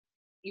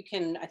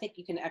I think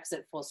you can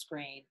exit full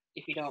screen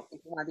if you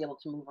want to be able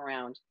to move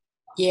around.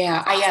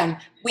 Yeah, I am.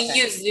 We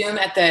use Zoom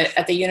at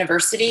the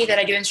university that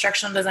I do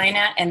instructional design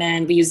at, and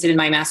then we used it in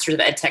my Master's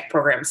of Ed Tech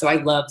program. So I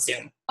love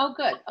Zoom. Oh,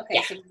 good. Okay,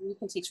 yeah. So you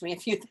can teach me a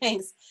few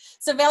things.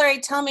 So Valerie,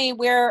 tell me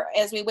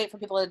as we wait for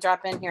people to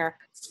drop in here,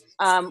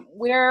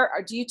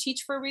 do you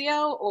teach for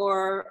Rio,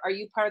 or are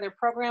you part of their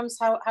programs?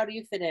 How do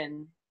you fit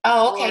in?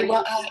 Oh, okay.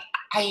 Well,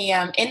 I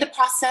am in the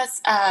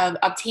process of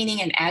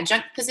obtaining an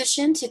adjunct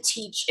position to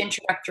teach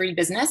introductory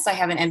business. I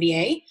have an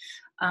MBA,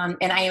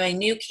 and I am a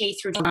new K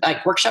through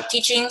workshop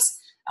teachings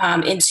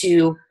and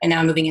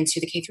now moving into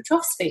the K through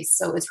 12 space.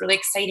 So it's really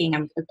exciting.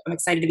 I'm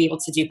excited to be able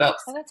to do both.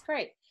 Oh, that's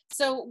great.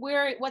 So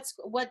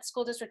what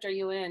school district are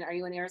you in? Are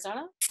you in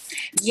Arizona?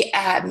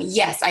 Yeah,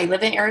 yes, I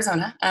live in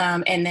Arizona,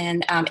 and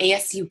then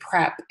ASU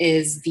Prep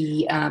is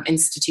the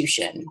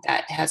institution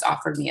that has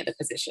offered me the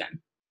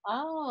position.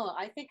 Oh,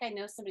 I think I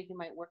know somebody who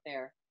might work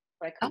there,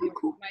 but I could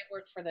cool. He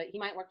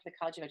might work for the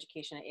College of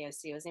Education at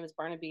ASU. His name is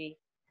Barnaby.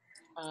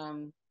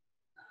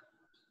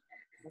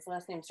 His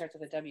last name starts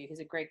with a W. He's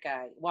a great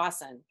guy.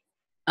 Wasson.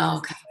 Oh,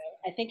 okay.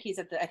 I think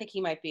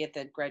he might be at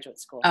the graduate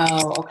school.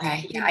 Oh,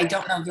 okay. Yeah, I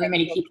don't know very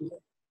many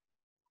people.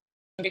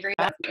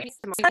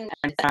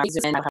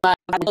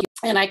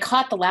 And I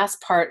caught the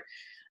last part.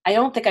 I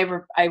don't think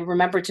I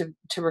remember to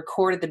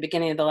record at the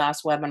beginning of the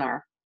last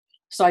webinar.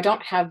 So I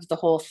don't have the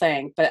whole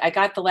thing, but I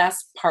got the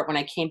last part when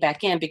I came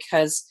back in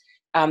because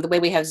the way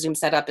we have Zoom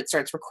set up, it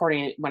starts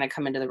recording it when I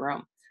come into the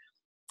room.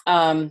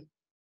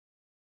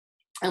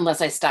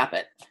 Unless I stop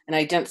it. And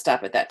I didn't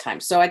stop at that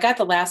time. So I got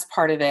the last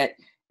part of it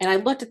and I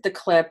looked at the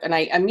clip and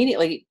I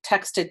immediately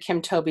texted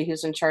Kim Toby,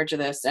 who's in charge of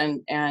this.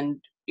 And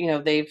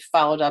they've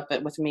followed up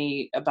with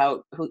me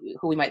about who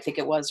we might think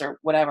it was or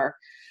whatever.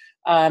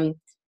 And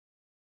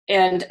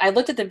I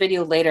looked at the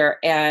video later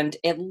and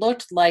it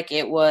looked like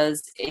it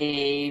was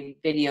a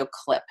video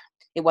clip.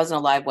 It wasn't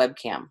a live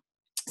webcam.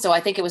 So I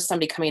think it was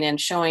somebody coming in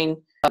showing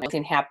if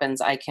anything happens,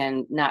 I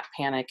can not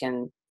panic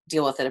and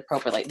deal with it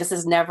appropriately. This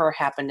has never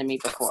happened to me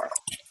before.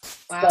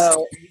 Wow.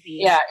 So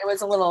yeah, it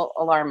was a little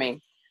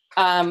alarming.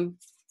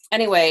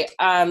 Anyway,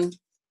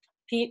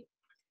 Pete,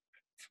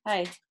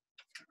 hi.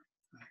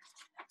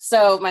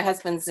 So my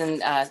husband's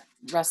in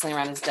wrestling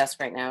around his desk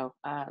right now,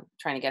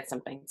 trying to get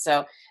something.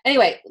 So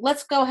anyway,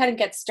 let's go ahead and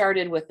get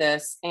started with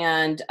this.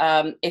 And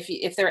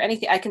if there are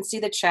anything, I can see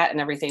the chat and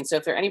everything. So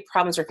if there are any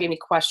problems or if you have any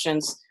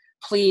questions,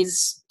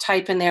 please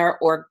type in there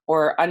or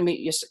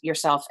unmute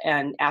yourself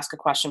and ask a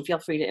question. Feel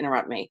free to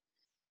interrupt me.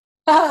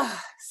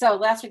 So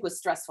last week was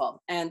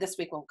stressful, and this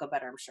week will go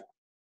better, I'm sure.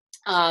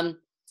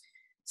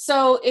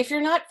 So if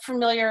you're not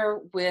familiar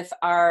with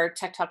our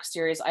Tech Talk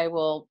series, I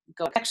will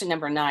go section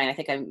number 9. I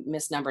think I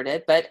misnumbered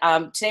it, but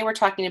today we're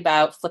talking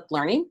about flipped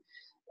learning,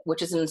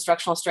 which is an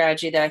instructional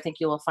strategy that I think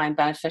you will find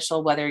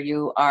beneficial whether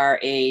you are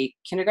a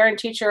kindergarten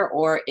teacher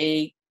or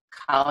a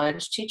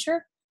college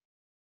teacher.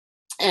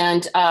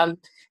 And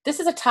this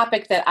is a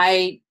topic that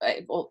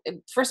well,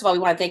 first of all, we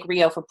want to thank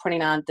Rio for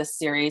putting on this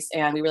series,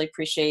 and we really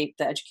appreciate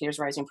the Educators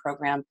Rising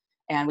program,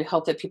 and we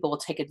hope that people will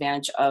take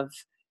advantage of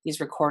these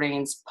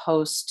recordings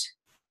post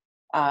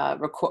live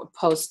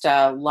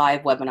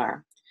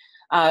webinar.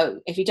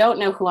 If you don't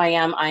know who I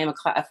am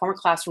a former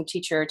classroom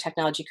teacher,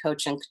 technology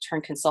coach, and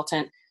turned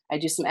consultant. I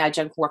do some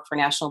adjunct work for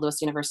National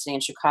Louis University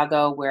in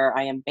Chicago, where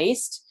I am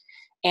based.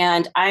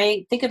 And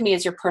I think of me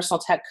as your personal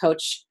tech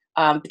coach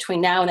between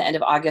now and the end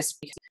of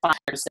August.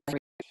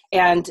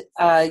 And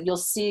you'll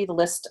see the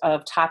list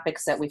of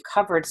topics that we've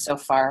covered so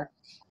far.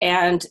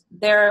 And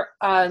they're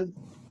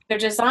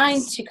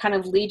designed to kind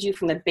of lead you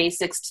from the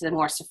basics to the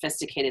more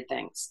sophisticated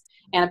things.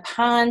 And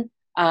upon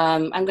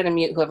I'm going to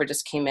mute whoever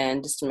just came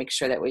in just to make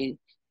sure that we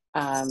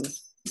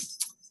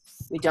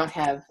don't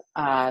have.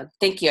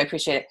 Thank you, I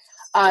appreciate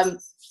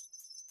it.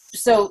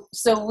 So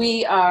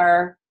we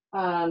are.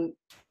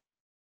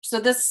 So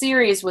this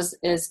series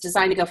is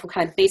designed to go from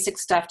kind of basic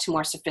stuff to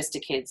more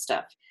sophisticated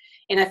stuff.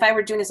 And if I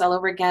were doing this all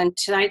over again,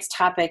 tonight's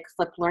topic,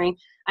 flipped learning,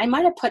 I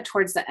might have put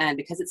towards the end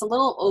because it's a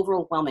little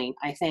overwhelming,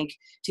 I think,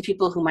 to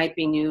people who might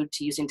be new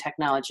to using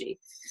technology.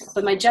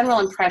 But my general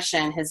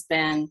impression has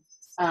been.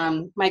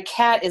 My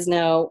cat is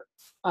now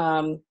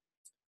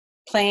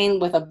playing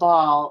with a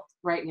ball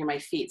right near my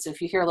feet. So if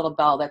you hear a little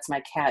bell, that's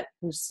my cat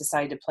who's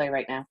decided to play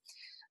right now.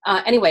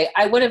 Anyway,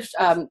 I would have,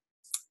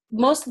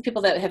 most of the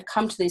people that have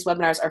come to these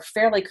webinars are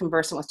fairly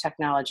conversant with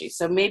technology.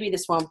 So maybe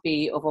this won't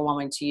be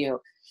overwhelming to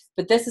you.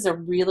 But this is a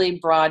really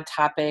broad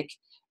topic.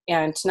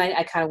 And tonight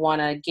I kind of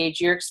want to gauge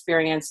your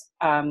experience,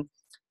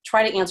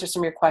 try to answer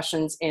some of your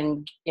questions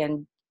and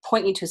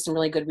point you to some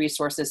really good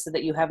resources so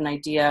that you have an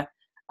idea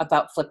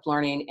about flipped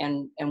learning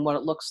and what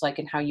it looks like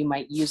and how you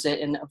might use it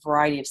in a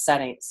variety of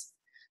settings.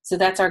 So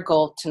that's our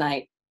goal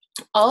tonight.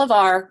 All of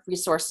our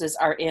resources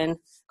are in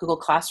Google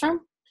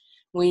Classroom.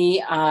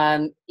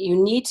 You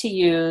need to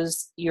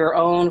use your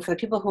own, for the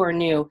people who are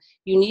new,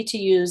 you need to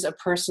use a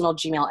personal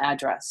Gmail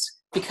address.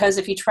 Because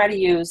if you try to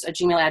use a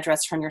Gmail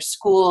address from your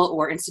school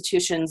or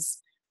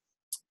institution's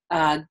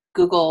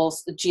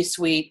Google's G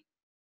Suite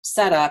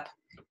setup,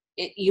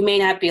 you may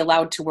not be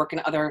allowed to work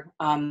in other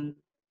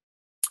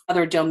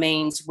other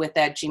domains with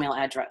that Gmail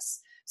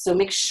address. So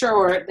make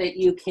sure that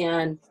you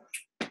can,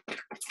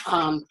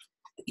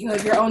 you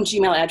have your own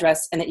Gmail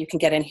address and that you can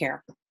get in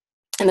here.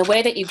 And the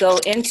way that you go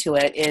into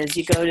it is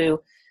you go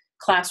to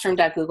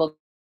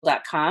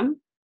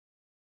classroom.google.com,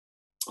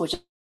 which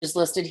is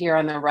listed here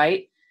on the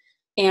right.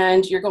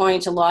 And you're going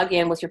to log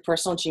in with your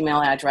personal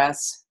Gmail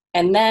address.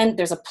 And then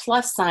there's a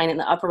plus sign in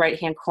the upper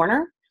right-hand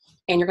corner.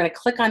 And you're going to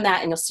click on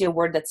that and you'll see a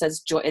word that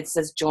says, it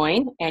says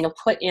join. And you'll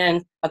put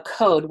in a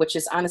code, which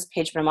is on this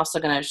page, but I'm also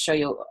going to show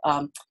you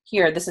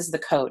here. This is the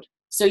code.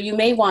 So you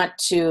may want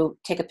to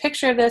take a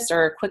picture of this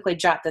or quickly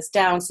jot this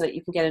down so that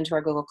you can get into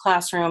our Google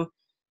Classroom.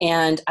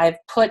 And I've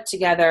put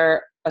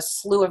together a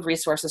slew of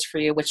resources for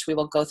you, which we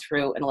will go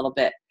through in a little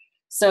bit.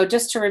 So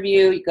just to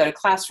review, you go to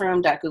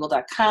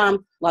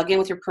classroom.google.com, log in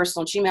with your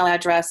personal Gmail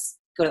address,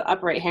 go to the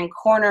upper right-hand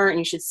corner, and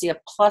you should see a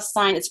plus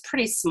sign. It's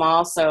pretty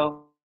small,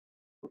 so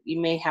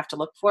you may have to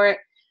look for it.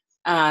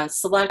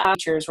 Select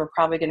teachers. We're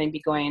probably going to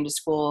be going into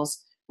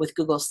schools with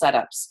Google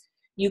setups.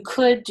 You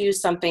could do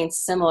something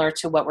similar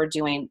to what we're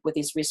doing with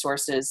these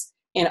resources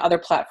in other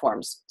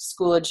platforms.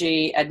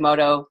 Schoology,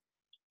 Edmodo,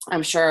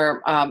 I'm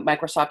sure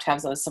Microsoft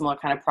has a similar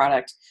kind of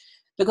product.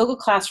 The Google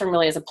Classroom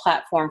really is a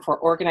platform for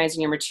organizing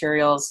your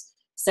materials,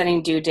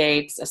 setting due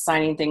dates,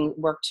 assigning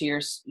work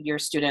to your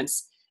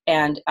students,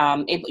 and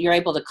you're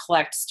able to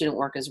collect student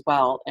work as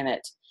well in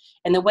it.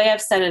 And the way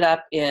I've set it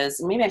up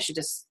is, maybe I should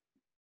just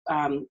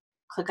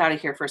click out of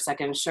here for a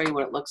second and show you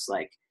what it looks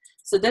like.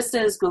 So this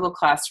is Google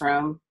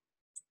Classroom,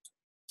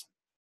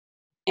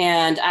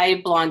 and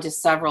I belong to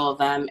several of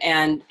them.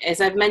 And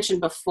as I've mentioned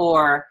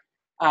before,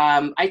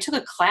 I took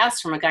a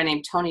class from a guy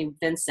named Tony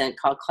Vincent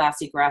called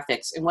Classy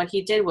Graphics. And what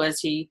he did was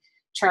he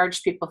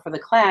charged people for the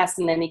class,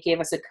 and then he gave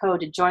us a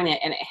code to join it.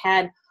 And it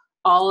had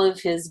all of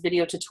his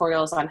video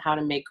tutorials on how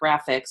to make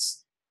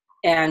graphics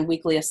and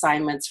weekly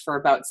assignments for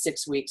about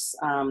 6 weeks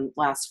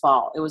last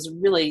fall. It was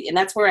really, and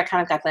that's where I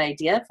kind of got the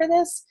idea for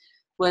this,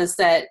 was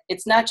that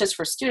it's not just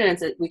for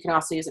students, we can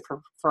also use it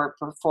for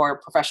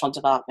professional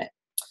development.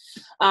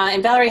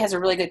 And Valerie has a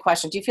really good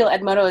question. Do you feel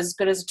Edmodo is as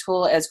good as a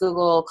tool as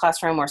Google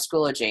Classroom or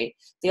Schoology?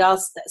 They all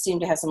seem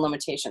to have some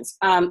limitations.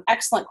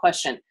 Excellent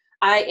question.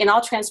 In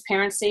all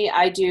transparency,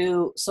 I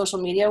do social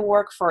media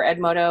work for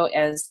Edmodo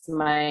as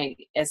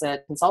a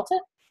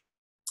consultant,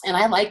 and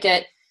I like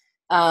it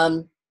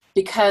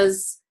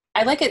because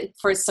I like it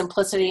for its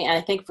simplicity, and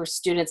I think for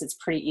students it's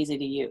pretty easy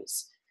to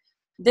use.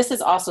 This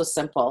is also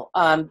simple.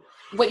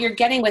 What you're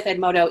getting with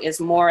Edmodo is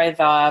more of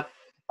a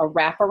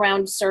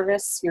wraparound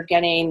service. You're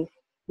getting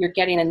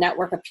a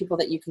network of people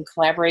that you can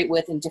collaborate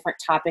with in different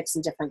topics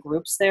and different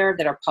groups there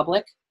that are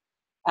public.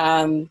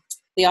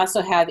 They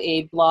also have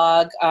a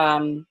blog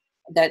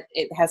that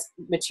it has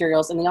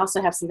materials, and they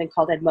also have something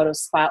called Edmodo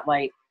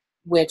Spotlight,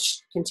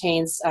 which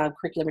contains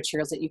curricular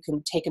materials that you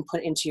can take and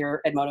put into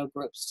your Edmodo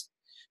groups.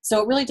 So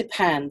it really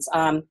depends.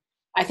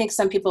 I think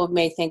some people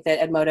may think that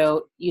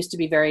Edmodo used to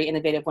be very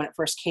innovative when it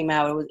first came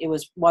out. It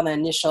was one of the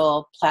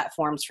initial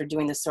platforms for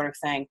doing this sort of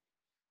thing.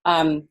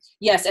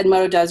 Yes,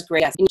 Edmodo does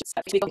great. Yes,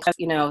 because,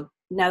 now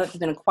that they've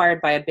been acquired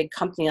by a big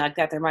company like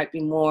that, there might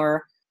be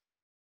more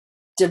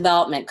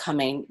development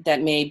coming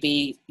that may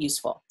be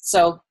useful.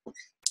 So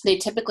they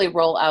typically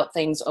roll out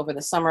things over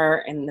the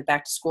summer and the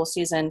back to school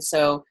season.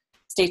 So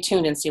stay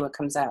tuned and see what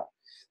comes out.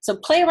 So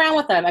play around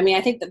with them. I mean,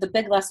 I think that the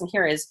big lesson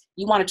here is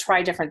you want to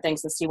try different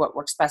things and see what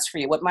works best for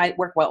you. What might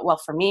work well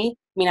for me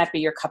may not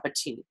be your cup of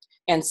tea.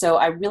 And so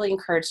I really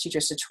encourage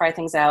teachers to try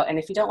things out. And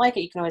if you don't like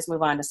it, you can always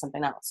move on to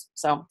something else.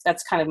 So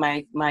that's kind of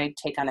my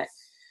take on it.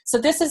 So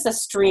this is a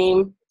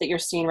stream that you're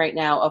seeing right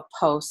now of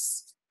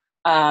posts,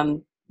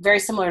 very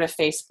similar to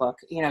Facebook.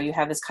 You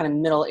have this kind of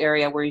middle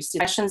area where you see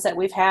questions that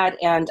we've had,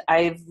 and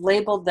I've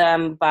labeled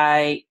them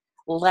by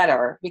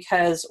letter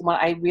because when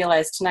I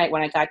realized tonight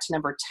when I got to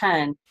number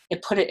 10,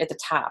 it put it at the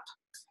top.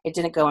 It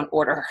didn't go in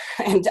order.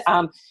 And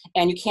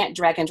you can't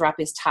drag and drop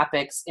these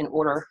topics in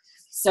order.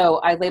 So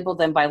I labeled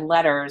them by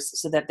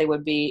letters so that they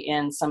would be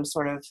in some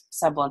sort of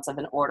semblance of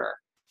an order.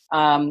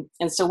 And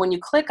so when you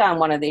click on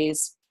one of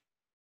these,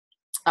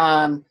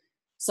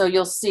 so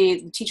you'll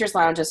see the Teacher's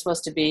Lounge is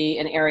supposed to be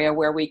an area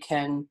where we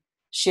can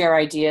share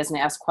ideas and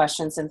ask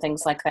questions and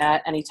things like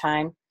that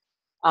anytime.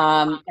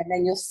 And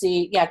then you'll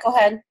see, yeah, go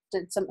ahead.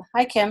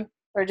 Hi, Kim.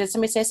 Or did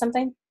somebody say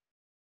something?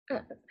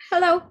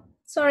 Hello.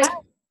 Sorry.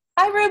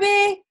 Hi,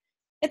 Ruby.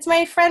 It's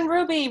my friend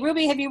Ruby.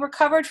 Ruby, have you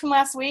recovered from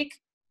last week?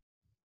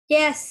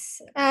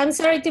 Yes. I'm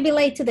sorry to be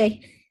late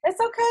today. It's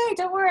okay.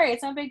 Don't worry.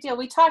 It's no big deal.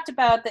 We talked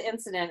about the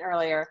incident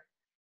earlier.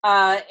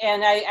 And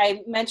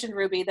I mentioned,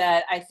 Ruby,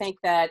 that I think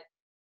that,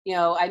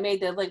 I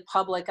made the link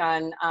public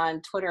on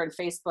Twitter and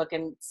Facebook,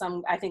 and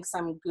I think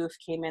some goof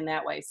came in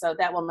that way. So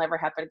that will never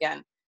happen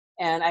again.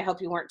 And I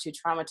hope you weren't too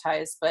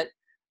traumatized, but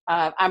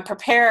I'm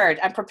prepared.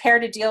 I'm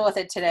prepared to deal with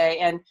it today.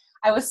 And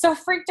I was so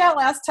freaked out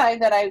last time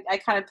that I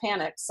kind of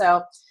panicked.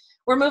 So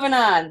we're moving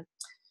on.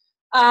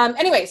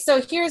 Anyway,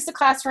 so here's the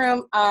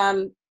classroom.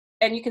 And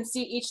you can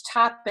see each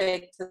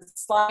topic. The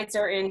slides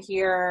are in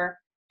here.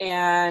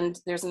 And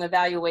there's an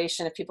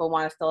evaluation if people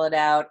want to fill it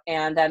out.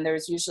 And then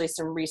there's usually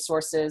some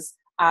resources.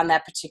 on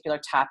that particular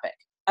topic.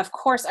 Of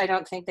course, I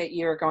don't think that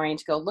you're going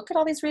to go look at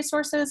all these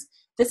resources.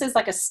 This is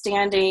like a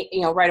standing,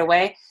 right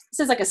away, this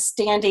is like a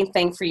standing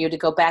thing for you to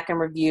go back and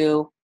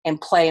review and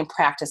play and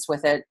practice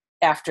with it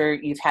after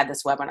you've had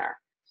this webinar.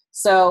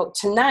 So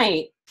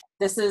tonight,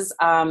 this is,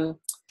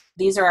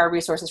 these are our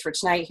resources for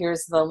tonight.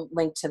 Here's the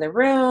link to the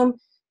room.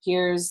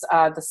 Here's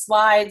the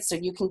slides, so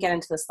you can get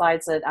into the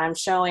slides that I'm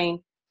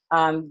showing.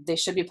 They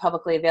should be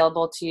publicly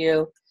available to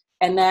you.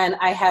 And then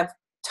I have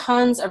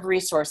tons of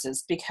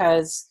resources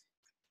because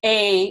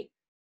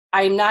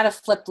I'm not a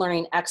flipped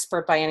learning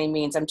expert by any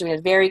means. I'm doing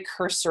a very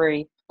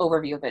cursory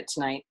overview of it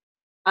tonight.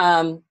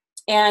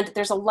 And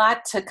there's a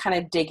lot to kind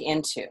of dig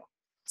into.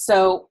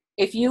 So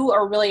if you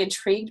are really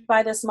intrigued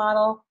by this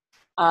model,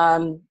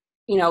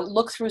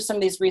 look through some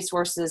of these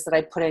resources that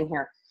I put in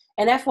here.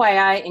 And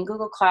FYI, in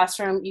Google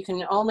Classroom, you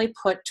can only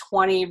put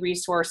 20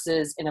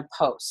 resources in a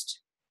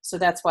post. So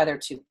that's why there are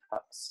 2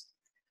 posts.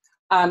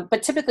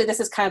 But typically, this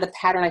is kind of the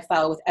pattern I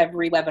follow with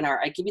every webinar.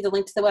 I give you the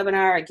link to the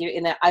webinar.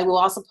 And I will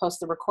also post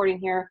the recording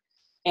here.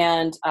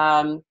 And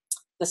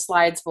the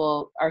slides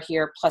are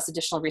here, plus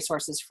additional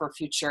resources for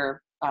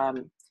future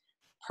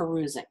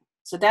perusing.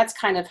 So that's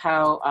kind of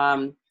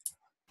how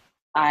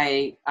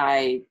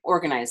I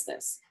organize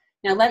this.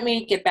 Now, let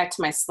me get back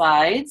to my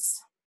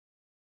slides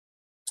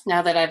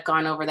now that I've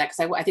gone over that,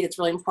 because I think it's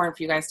really important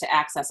for you guys to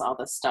access all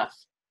this stuff.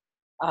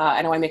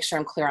 And I want to make sure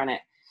I'm clear on it.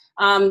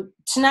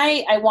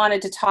 Tonight, I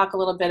wanted to talk a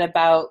little bit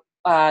about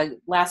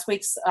last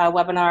week's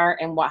webinar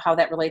and how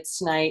that relates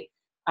tonight.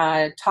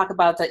 Talk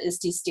about the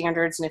ISTE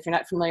standards, and if you're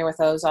not familiar with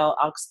those, I'll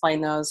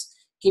explain those.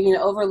 Give you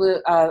an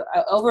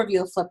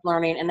overview of flipped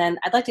learning, and then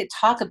I'd like to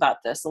talk about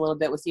this a little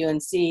bit with you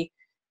and see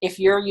if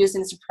you're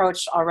using this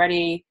approach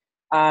already,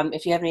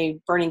 if you have any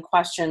burning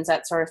questions,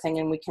 that sort of thing,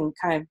 and we can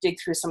kind of dig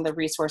through some of the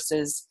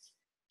resources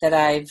that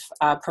I've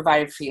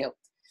provided for you.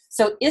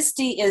 So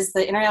ISTE is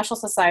the International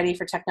Society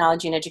for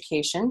Technology and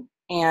Education,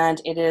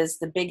 and it is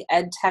the big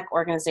ed tech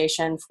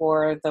organization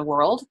for the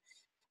world.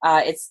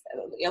 It's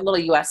a little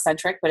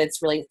US-centric, but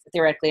it's really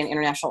theoretically an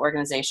international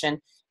organization.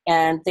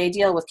 And they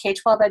deal with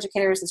K-12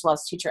 educators as well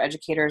as teacher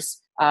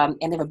educators. And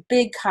they have a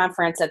big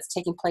conference that's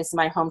taking place in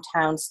my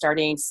hometown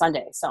starting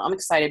Sunday. So I'm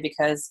excited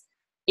because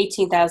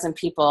 18,000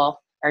 people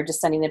are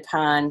descending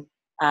upon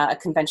a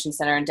convention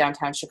center in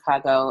downtown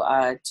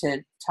Chicago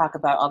to talk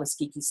about all this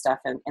geeky stuff,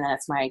 and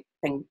that's my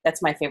thing.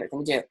 That's my favorite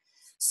thing to do.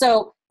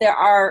 So there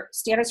are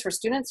standards for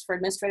students, for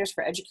administrators,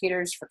 for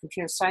educators, for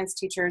computer science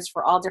teachers,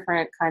 for all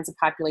different kinds of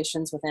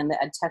populations within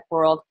the ed tech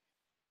world.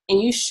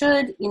 And you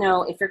should,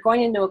 if you're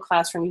going into a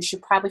classroom, you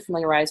should probably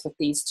familiarize with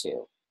these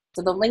 2.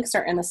 So the links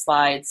are in the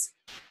slides.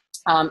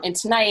 And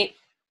tonight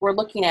we're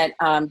looking at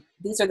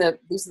these are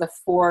the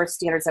 4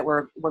 standards that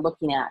we're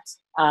looking at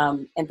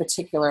in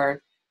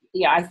particular.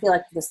 Yeah, I feel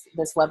like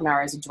this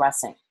webinar is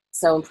addressing.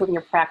 So improving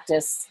your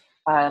practice,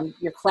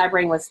 you're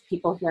collaborating with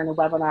people here in the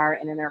webinar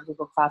and in our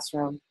Google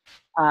Classroom.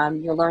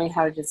 You're learning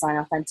how to design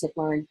authentic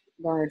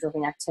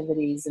learner-driven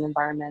activities and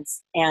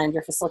environments, and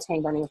you're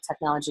facilitating learning with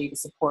technology to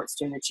support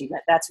student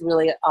achievement. That's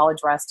really all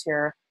addressed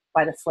here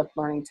by the flipped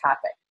learning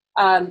topic.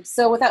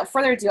 So without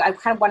further ado, I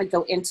kind of want to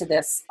go into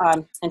this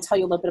and tell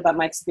you a little bit about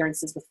my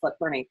experiences with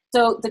flipped learning.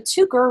 So the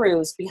 2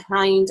 gurus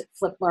behind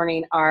flipped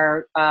learning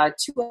are 2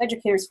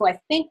 educators who I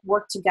think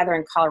worked together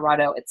in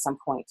Colorado at some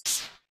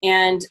point.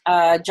 And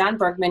John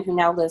Bergman, who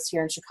now lives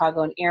here in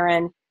Chicago, and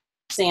Aaron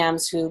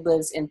Sams, who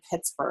lives in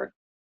Pittsburgh.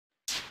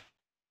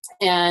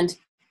 And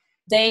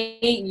they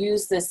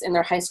use this in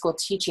their high school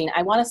teaching.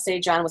 I want to say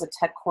John was a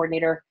tech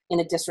coordinator in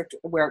a district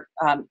where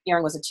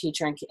Aaron was a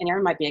teacher, and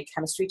Aaron might be a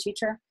chemistry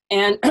teacher.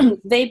 And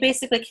they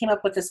basically came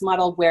up with this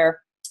model where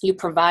you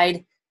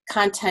provide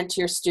content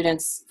to your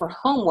students for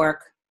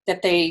homework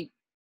that they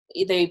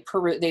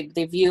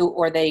view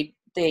or they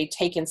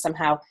take in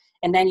somehow,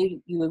 and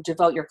then you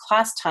devote your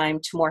class time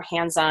to more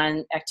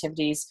hands-on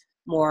activities,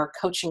 more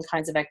coaching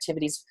kinds of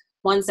activities,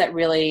 ones that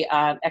really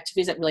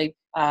activities that really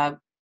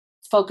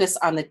focus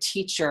on the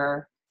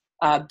teacher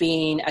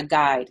being a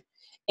guide.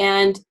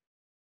 And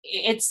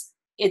it's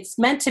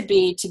meant to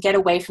be to get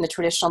away from the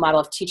traditional model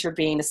of teacher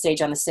being the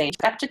sage on the stage.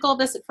 Skeptical of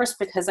this at first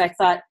because I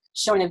thought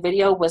showing a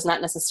video was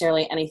not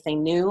necessarily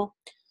anything new.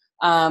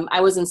 I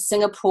was in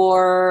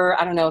Singapore,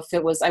 I don't know if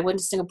it was, I went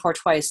to Singapore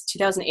twice,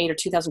 2008 or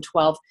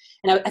 2012,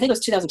 and I think it was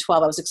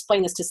 2012. I was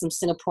explaining this to some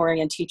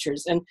Singaporean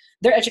teachers, and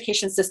their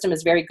education system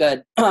is very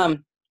good.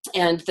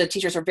 And the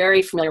teachers are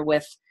very familiar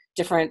with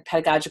different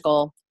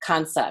pedagogical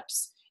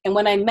concepts. And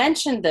when I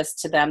mentioned this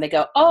to them, they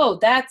go, oh,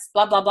 that's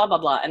blah, blah, blah, blah,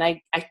 blah. And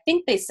I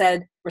think they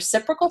said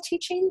reciprocal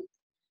teaching,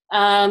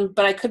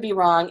 but I could be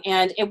wrong.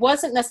 And it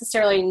wasn't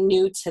necessarily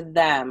new to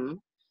them,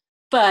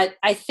 but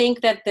I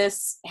think that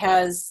this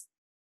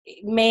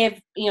may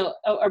have,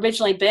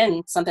 originally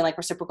been something like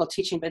reciprocal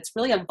teaching, but it's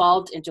really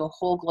evolved into a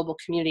whole global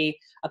community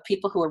of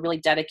people who are really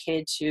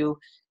dedicated to,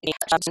 and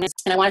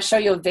I want to show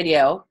you a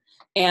video.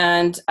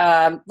 And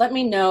let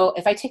me know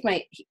if I take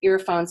my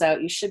earphones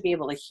out, you should be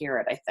able to hear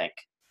it, I think.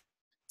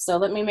 So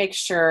let me make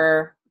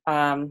sure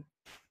that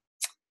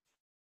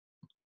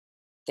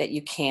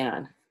you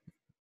can.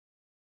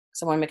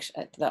 So I want to make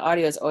sure the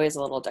audio is always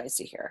a little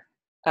dicey here.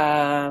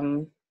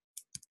 And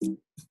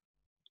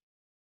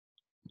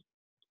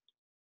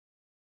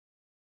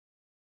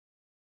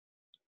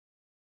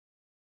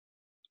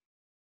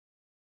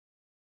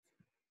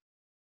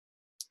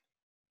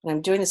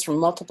I'm doing this from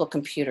multiple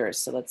computers,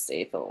 so let's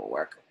see if it will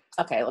work.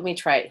 Okay, let me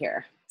try it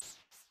here.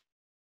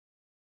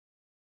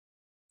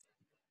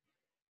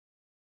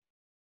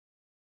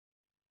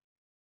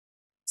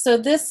 So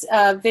this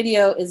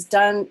video is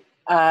done,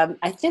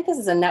 I think this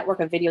is a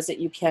network of videos that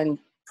you can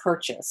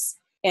purchase.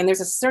 And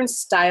there's a certain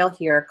style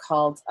here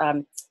called,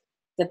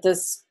 that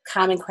this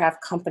Common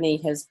Craft company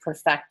has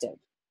perfected.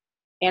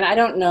 And I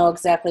don't know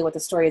exactly what the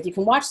story is. You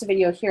can watch the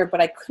video here,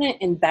 but I couldn't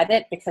embed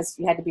it because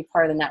you had to be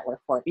part of the network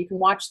for it. But you can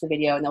watch the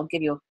video and they'll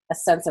give you a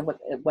sense of what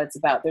it's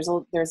about.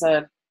 There's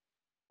a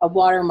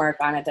watermark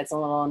on it that's a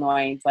little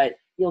annoying, but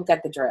you'll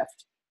get the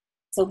drift.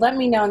 So let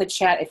me know in the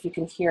chat if you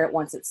can hear it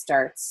once it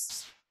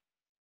starts.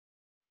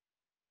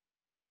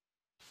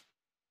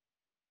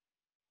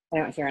 I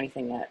don't hear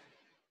anything yet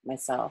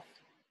myself.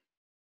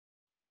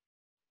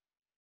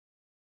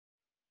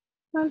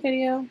 Come on,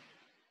 video.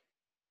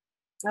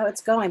 Oh, it's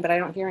going, but I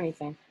don't hear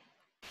anything.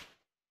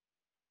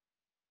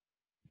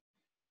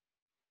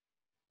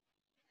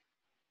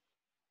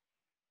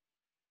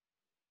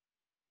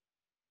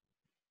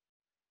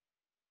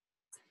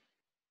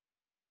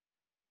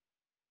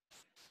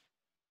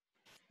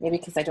 Maybe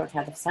because I don't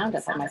have the sound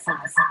up on my phone.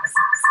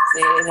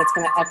 See, it's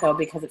going to echo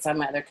because it's on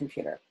my other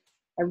computer.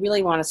 I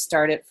really want to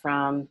start it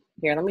from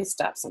here. Let me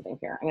stop something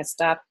here. I'm going to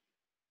stop.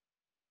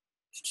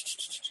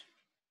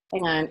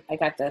 Hang on, I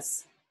got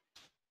this.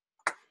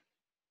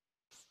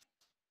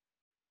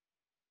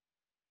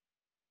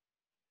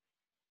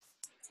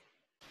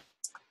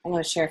 I'm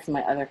going to share from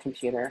my other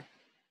computer,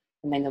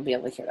 and then you'll be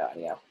able to hear the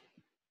audio.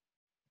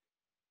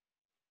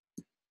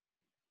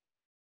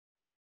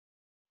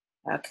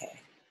 Okay.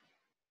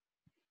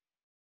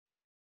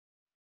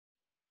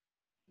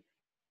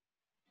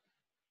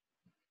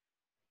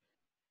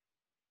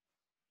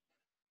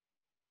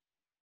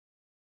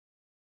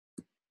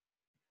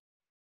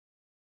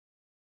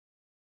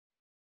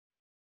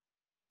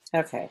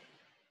 Okay.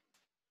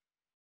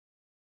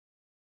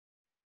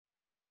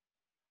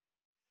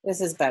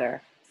 This is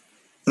better.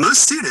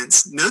 Most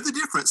students know the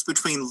difference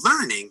between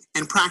learning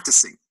and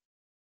practicing.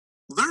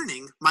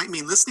 Learning might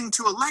mean listening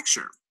to a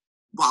lecture,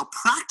 while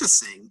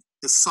practicing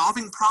is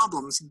solving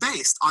problems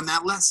based on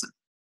that lesson.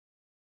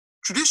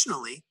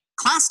 Traditionally,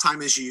 class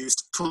time is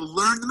used to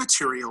learn the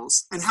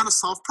materials and how to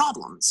solve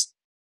problems.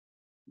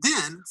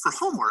 Then, for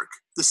homework,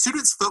 the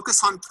students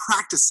focus on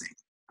practicing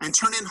and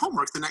turn in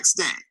homework the next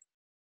day.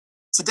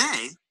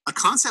 Today, a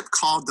concept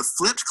called the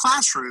flipped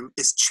classroom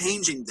is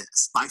changing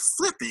this by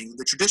flipping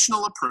the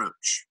traditional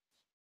approach.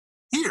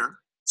 Here,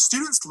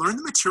 students learn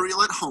the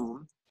material at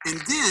home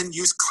and then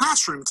use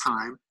classroom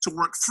time to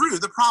work through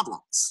the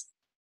problems.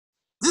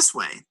 This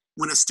way,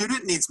 when a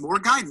student needs more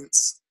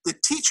guidance, the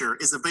teacher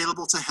is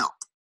available to help.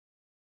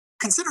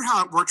 Consider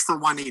how it worked for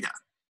Juanita.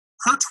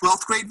 Her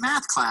 12th grade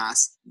math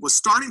class was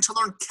starting to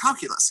learn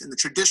calculus in the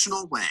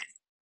traditional way.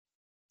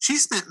 She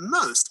spent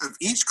most of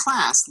each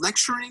class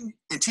lecturing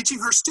and teaching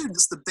her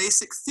students the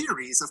basic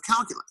theories of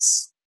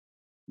calculus.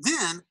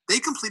 Then, they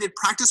completed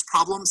practice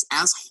problems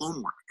as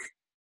homework.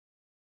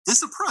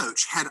 This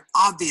approach had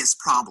obvious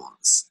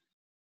problems.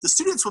 The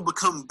students would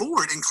become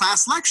bored in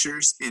class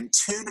lectures and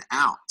tune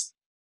out.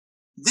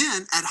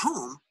 Then, at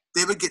home,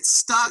 they would get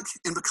stuck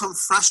and become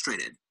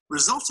frustrated,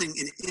 resulting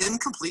in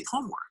incomplete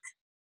homework.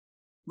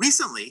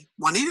 Recently,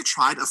 Juanita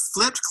tried a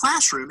flipped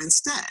classroom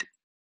instead.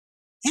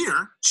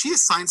 Here, she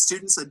assigned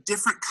students a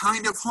different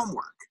kind of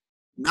homework,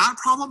 not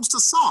problems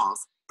to solve,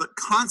 but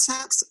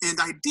concepts and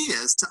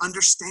ideas to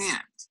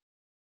understand.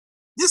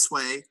 This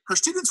way, her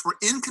students were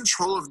in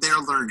control of their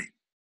learning.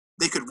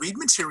 They could read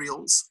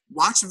materials,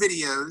 watch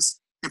videos,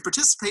 and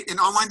participate in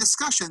online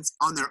discussions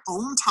on their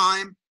own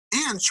time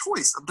and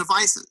choice of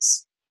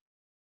devices.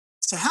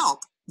 To help,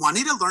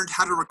 Juanita learned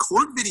how to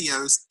record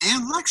videos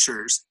and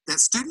lectures that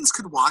students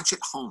could watch at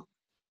home.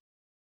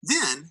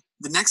 Then,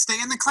 the next day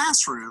in the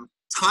classroom,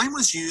 time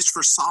was used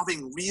for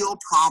solving real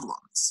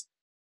problems.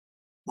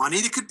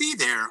 Juanita could be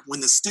there when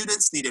the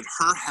students needed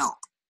her help.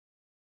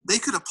 They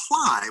could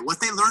apply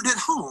what they learned at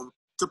home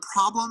to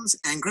problems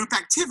and group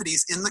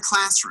activities in the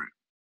classroom.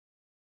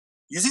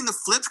 Using the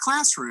flipped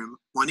classroom,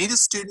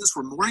 Juanita's students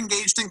were more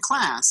engaged in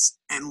class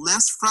and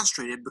less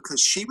frustrated because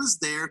she was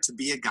there to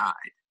be a guide.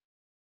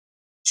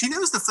 She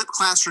knows the flipped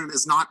classroom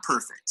is not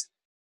perfect.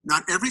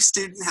 Not every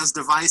student has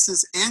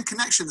devices and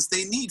connections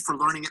they need for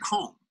learning at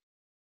home.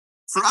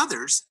 For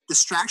others,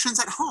 distractions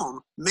at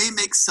home may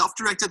make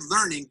self-directed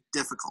learning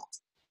difficult.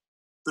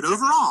 But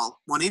overall,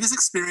 Juanita's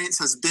experience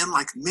has been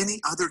like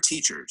many other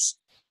teachers.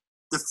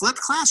 The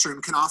flipped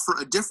classroom can offer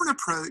a different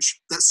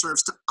approach that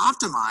serves to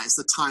optimize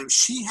the time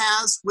she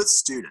has with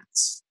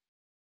students.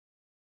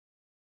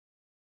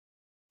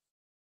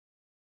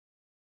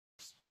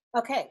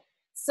 Okay,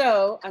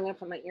 so I'm going to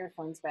put my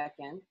earphones back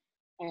in,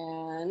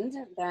 and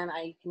then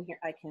I can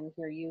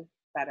hear you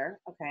better.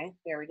 Okay,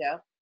 there we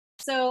go.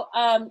 So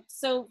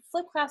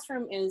Flip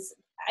Classroom is,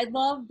 I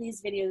love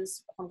these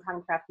videos from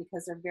Common Craft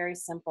because they're very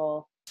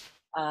simple,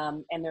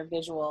 and they're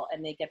visual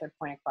and they get their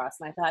point across.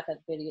 And I thought that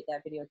video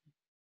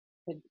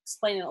could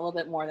explain it a little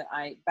bit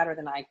better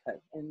than I could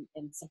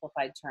in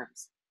simplified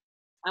terms.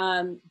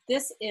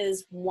 This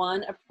is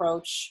one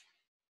approach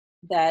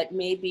that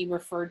may be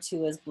referred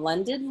to as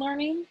blended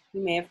learning.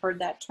 You may have heard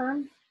that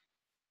term.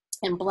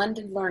 And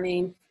blended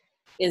learning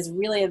is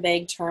really a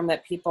vague term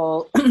that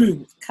people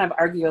kind of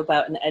argue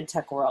about in the ed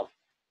tech world.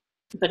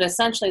 But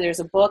essentially, there's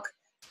a book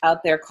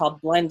out there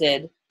called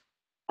Blended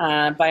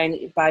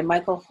by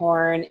Michael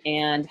Horn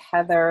and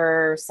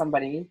Heather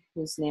somebody,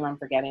 whose name I'm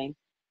forgetting.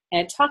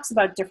 And it talks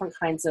about different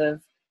kinds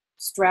of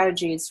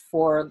strategies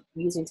for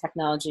using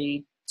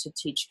technology to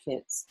teach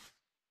kids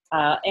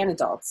and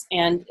adults.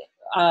 And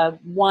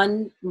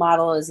one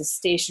model is a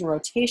station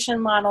rotation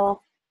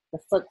model. The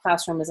Flip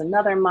Classroom is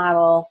another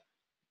model,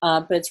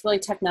 but it's really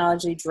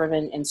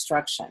technology-driven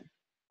instruction.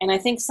 And I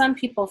think some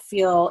people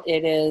feel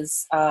it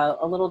is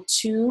a little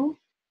too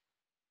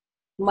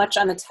much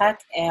on the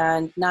tech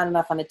and not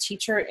enough on the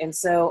teacher. And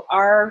so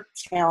our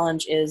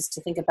challenge is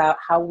to think about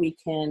how we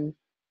can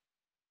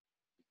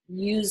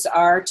use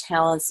our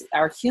talents,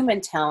 our human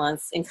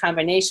talents, in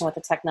combination with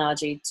the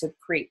technology to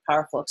create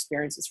powerful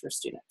experiences for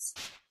students.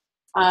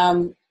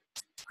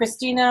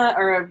 Christina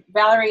or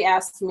Valerie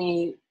asked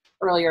me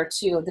earlier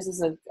too, this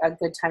is a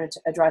good time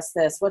to address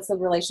this. What's the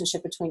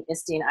relationship between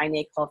ISTE and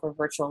iNACOL for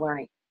virtual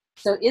learning?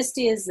 So ISTE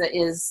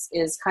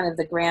is kind of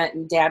the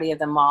granddaddy of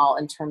them all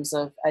in terms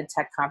of ed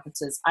tech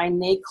conferences.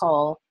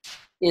 iNACOL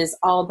is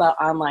all about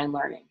online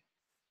learning.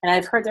 And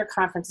I've heard their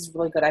conference is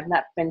really good. I've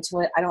not been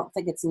to it. I don't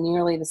think it's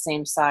nearly the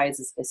same size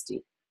as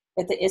ISTE.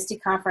 At the ISTE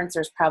conference,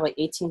 there's probably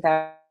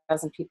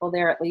 18,000 people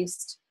there at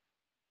least.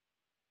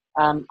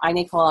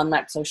 iNACOL, I'm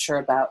not so sure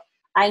about.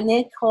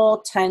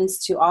 iNACOL tends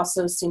to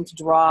also seem to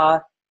draw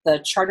the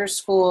charter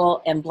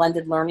school and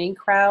blended learning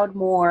crowd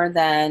more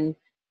than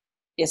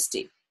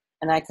ISTE.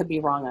 And I could be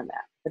wrong on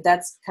that, but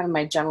that's kind of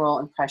my general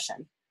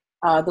impression.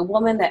 The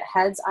woman that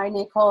heads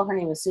iNACOL, her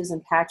name is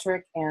Susan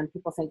Patrick, and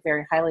people think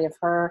very highly of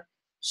her.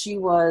 She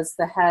was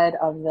the head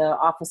of the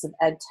Office of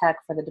Ed Tech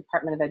for the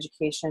Department of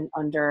Education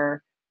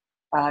under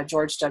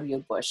George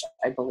W. Bush,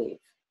 I believe.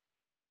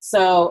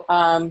 So,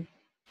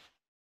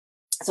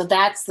 so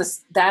that's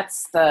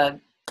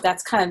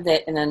kind of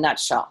it in a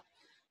nutshell.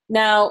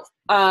 Now,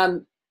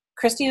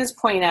 Christina's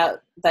pointing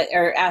out that,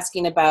 or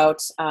asking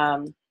about,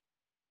 about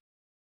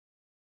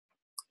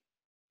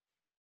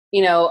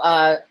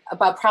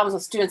problems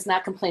with students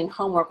not completing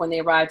homework when they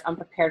arrived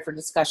unprepared for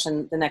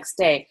discussion the next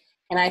day.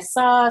 And I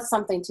saw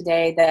something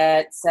today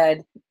that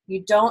said, you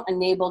don't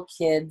enable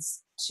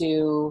kids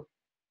to,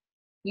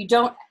 you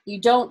don't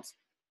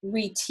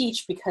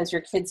reteach because your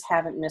kids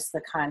haven't missed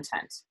the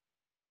content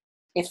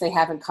if they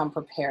haven't come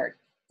prepared.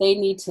 They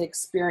need to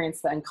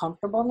experience the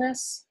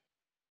uncomfortableness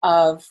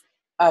of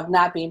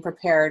not being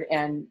prepared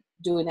and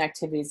doing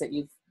activities that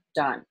you've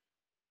done.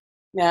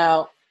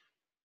 Now,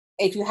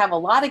 if you have a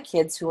lot of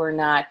kids who are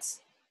not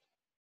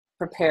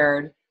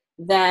prepared,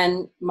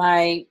 then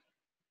I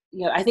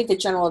think the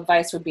general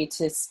advice would be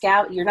to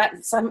scout. You're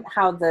not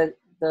somehow the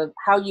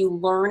how you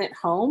learn at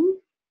home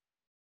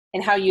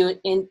and how you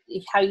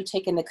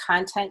take in the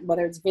content,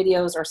 whether it's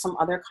videos or some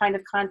other kind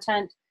of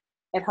content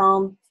at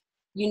home.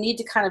 You need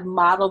to kind of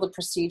model the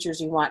procedures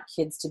you want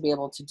kids to be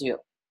able to do.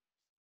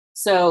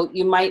 So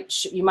you might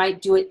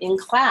do it in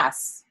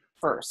class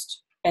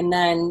first, and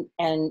then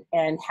and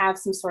have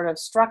some sort of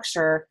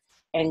structure,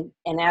 and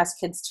ask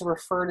kids to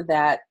refer to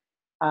that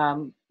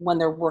when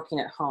they're working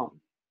at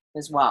home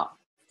as well.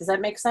 Does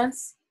that make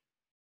sense?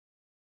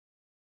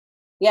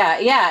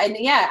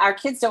 Yeah. Our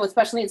kids don't, with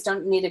special needs,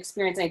 don't need to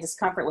experience any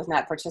discomfort with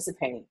not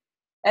participating.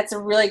 That's a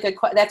really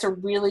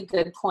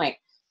good point.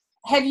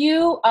 Have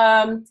you?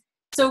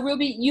 So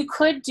Ruby, you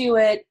could do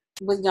it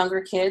with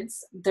younger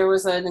kids. There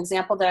was an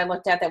example that I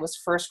looked at that was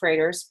first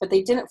graders, but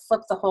they didn't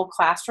flip the whole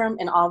classroom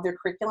and all of their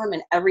curriculum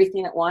and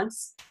everything at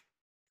once.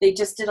 They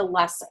just did a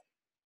lesson.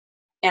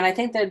 And I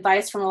think the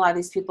advice from a lot of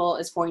these people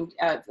is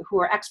who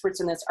are experts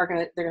in this, they're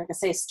going to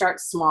say start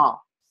small.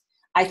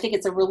 I think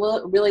it's a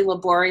really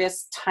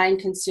laborious,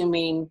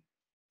 time-consuming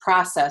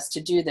process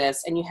to do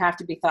this, and you have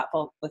to be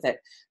thoughtful with it.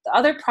 The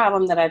other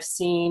problem that I've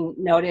seen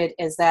noted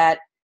is that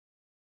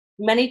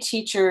many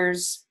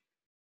teachers,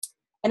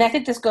 and I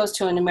think this goes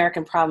to an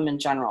American problem in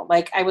general.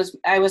 Like I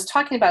was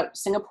talking about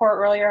Singapore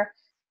earlier.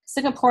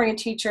 Singaporean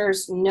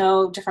teachers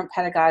know different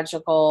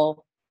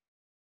pedagogical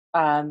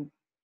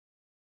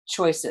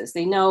choices.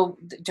 They know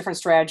different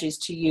strategies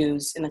to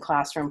use in the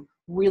classroom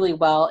really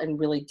well and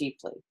really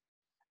deeply.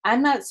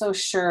 I'm not so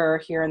sure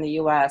here in the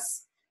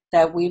US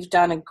that we've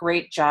done a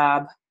great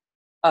job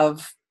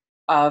of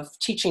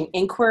teaching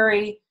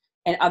inquiry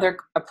and other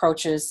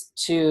approaches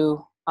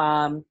to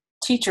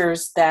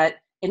teachers that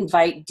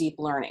invite deep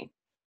learning.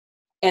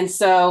 And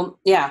so,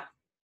 it's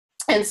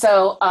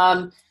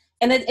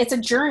a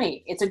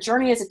journey. It's a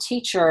journey as a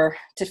teacher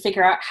to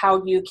figure out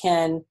how you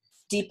can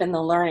deepen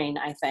the learning,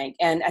 I think.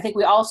 And I think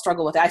we all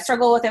struggle with it. I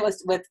struggle with it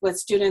with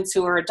students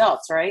who are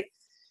adults, right?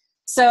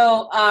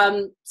 So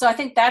I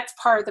think that's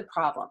part of the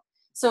problem.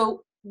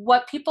 So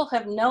what people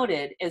have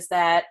noted is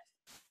that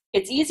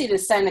it's easy to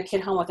send a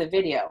kid home with a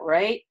video,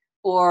 right?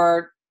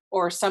 Or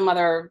some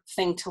other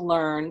thing to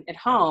learn at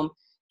home,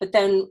 but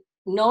then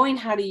knowing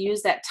how to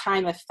use that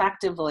time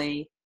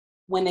effectively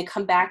when they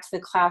come back to the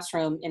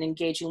classroom in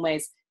engaging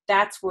ways,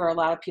 that's where a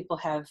lot of people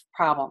have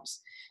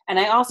problems. And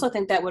I also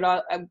think that would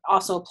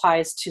also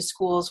applies to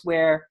schools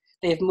where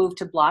they've moved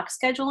to block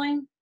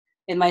scheduling.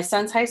 In my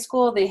son's high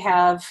school, they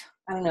have,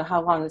 I don't know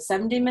how long,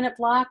 70-minute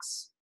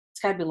blocks?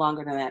 It's got to be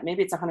longer than that.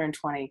 Maybe it's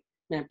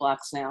 120-minute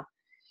blocks now.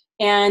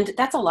 And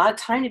that's a lot of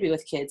time to be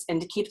with kids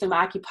and to keep them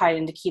occupied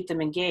and to keep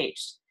them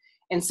engaged.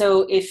 And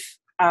so if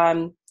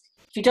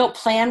you don't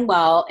plan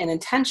well and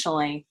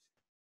intentionally,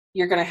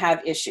 you're going to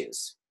have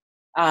issues.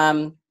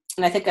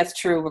 And I think that's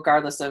true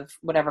regardless of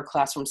whatever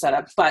classroom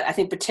setup. But I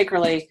think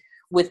particularly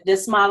with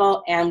this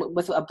model and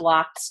with a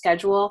blocked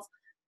schedule,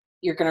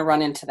 you're going to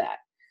run into that.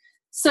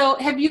 So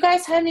have you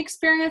guys had any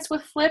experience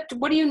with Flipped?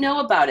 What do you know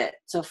about it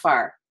so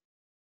far?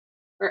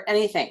 Or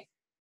anything?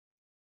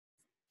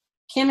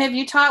 Kim, have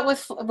you taught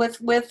with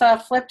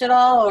Flipped at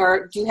all?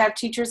 Or do you have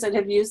teachers that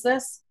have used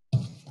this?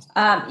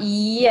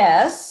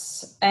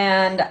 Yes,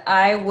 and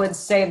I would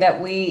say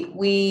that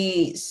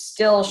we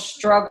still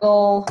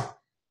struggle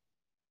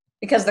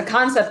because the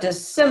concept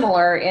is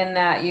similar in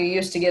that you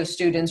used to give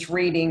students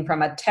reading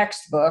from a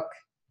textbook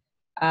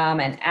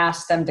and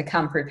ask them to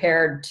come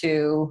prepared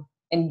to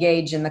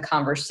engage in the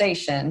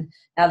conversation.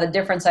 Now, the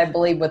difference, I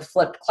believe, with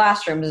flipped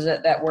classrooms is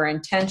that we're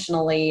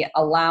intentionally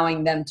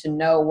allowing them to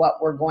know what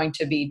we're going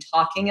to be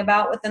talking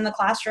about within the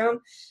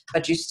classroom,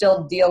 but you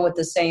still deal with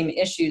the same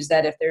issues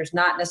that if there's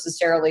not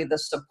necessarily the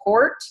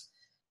support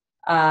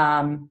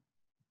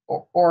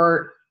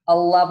or a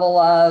level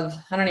of,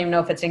 I don't even know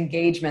if it's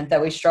engagement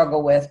that we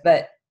struggle with,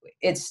 but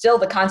it's still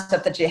the concept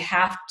that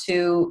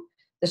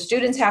the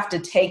students have to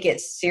take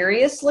it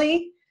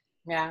seriously.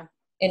 Yeah.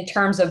 In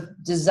terms of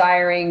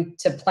desiring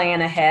to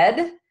plan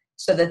ahead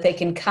so that they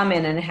can come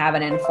in and have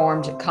an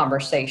informed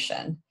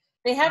conversation.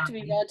 They have to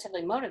be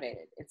relatively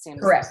motivated, it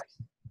seems. Correct.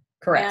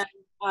 Correct.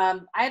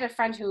 And I had a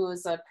friend who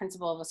was a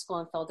principal of a school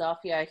in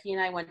Philadelphia. He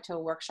and I went to a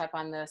workshop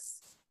on this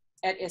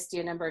at ISTE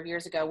a number of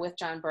years ago with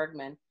John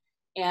Bergman.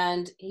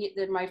 And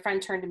my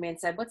friend turned to me and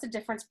said, what's the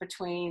difference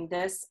between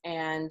this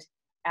and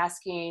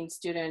asking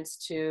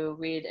students to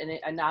read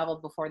a novel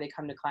before they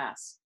come to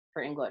class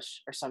for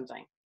English or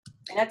something?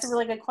 And that's a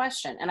really good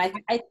question. And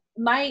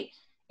my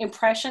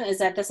impression is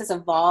that this has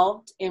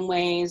evolved in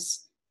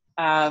ways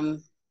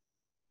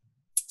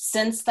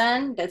since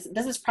then. This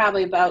is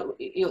probably about,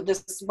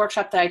 this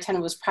workshop that I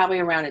attended was probably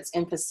around its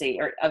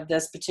infancy of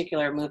this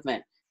particular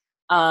movement.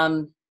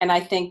 And I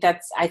think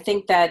that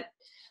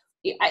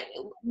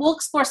we'll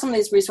explore some of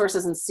these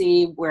resources and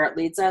see where it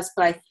leads us.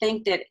 But I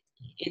think that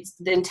it's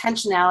the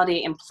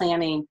intentionality and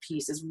planning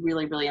piece is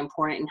really, really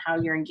important in how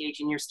you're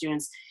engaging your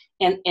students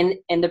and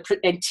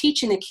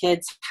teaching the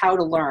kids how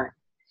to learn.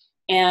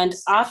 And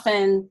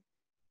often,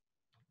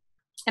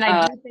 and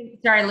I do think,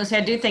 sorry, Lucy,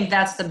 I do think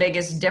that's the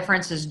biggest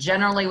difference is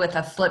generally with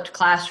a flipped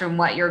classroom,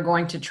 what you're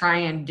going to try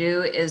and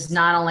do is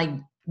not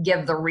only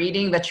give the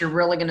reading, but you're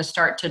really going to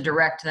start to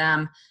direct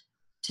them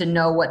to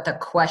know what the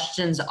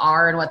questions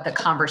are and what the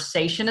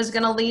conversation is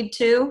going to lead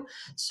to,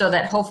 so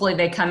that hopefully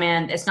they come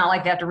in. It's not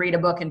like they have to read a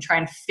book and try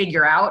and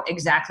figure out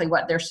exactly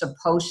what they're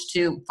supposed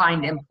to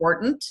find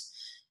important,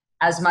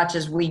 as much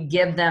as we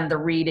give them the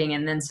reading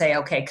and then say,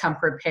 okay, come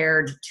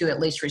prepared to at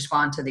least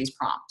respond to these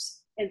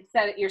prompts.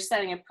 You're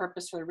setting a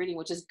purpose for the reading,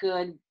 which is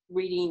good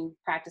reading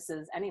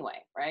practices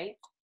anyway, right?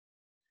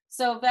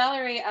 So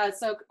Valerie,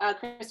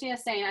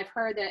 Christina's saying, I've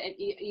heard that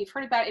you've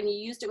heard about it and you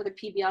used it with a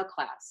PBL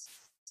class.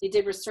 You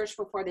did research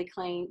before they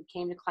came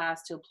to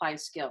class to apply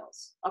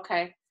skills.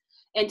 Okay.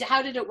 And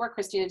how did it work,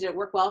 Christina? Did it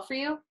work well for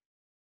you?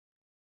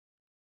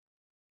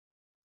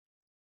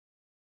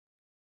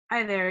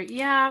 Hi there.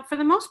 Yeah, for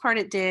the most part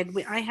it did.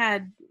 I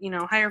had,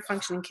 higher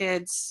functioning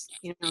kids,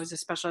 it was a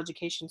special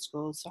education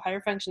school. So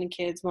higher functioning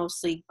kids,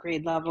 mostly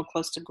grade level,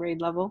 close to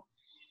grade level.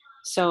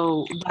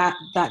 So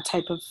that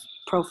type of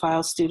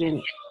profile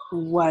student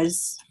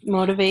was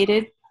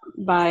motivated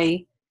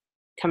by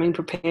coming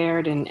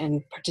prepared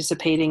and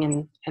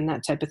participating and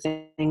that type of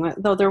thing.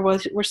 Though there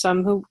were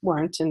some who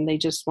weren't and they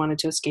just wanted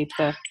to escape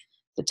the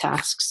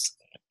tasks.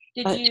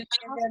 Did you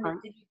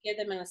give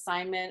them an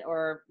assignment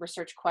or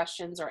research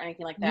questions or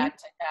anything like that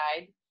to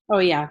guide? Oh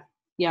yeah,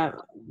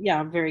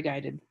 very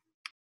guided.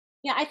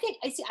 Yeah, I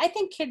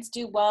think kids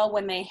do well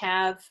when they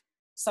have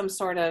some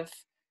sort of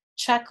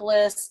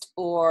checklist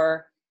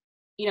or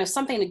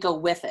something to go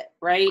with it,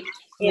 right?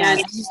 Yeah,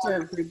 just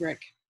a rubric.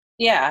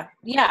 Yeah.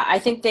 I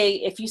think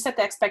if you set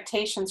the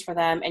expectations for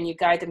them and you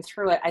guide them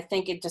through it, I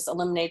think it just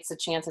eliminates the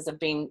chances of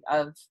it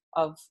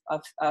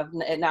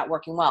not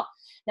working well.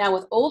 Now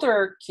with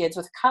older kids,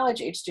 with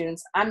college age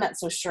students, I'm not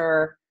so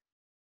sure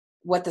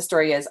what the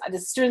story is. The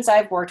students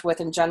I've worked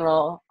with in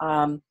general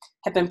have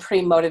been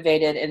pretty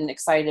motivated and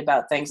excited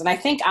about things. And I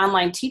think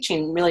online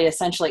teaching really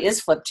essentially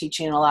is flipped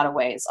teaching in a lot of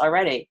ways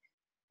already.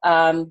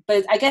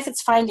 But I guess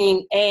it's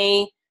finding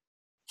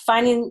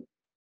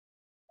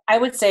I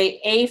would say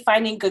A,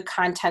 finding good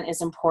content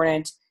is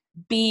important.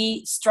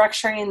 B,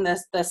 structuring the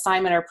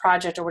assignment or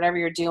project or whatever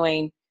you're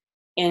doing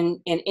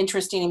in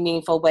interesting and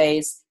meaningful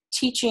ways.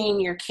 Teaching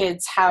your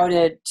kids how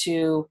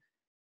to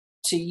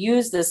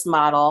use this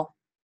model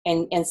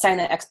and setting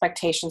the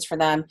expectations for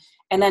them.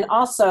 And then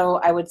also,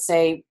 I would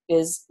say,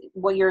 is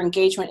what your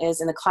engagement is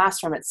in the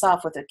classroom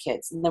itself with the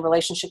kids and the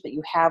relationship that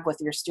you have with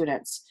your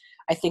students,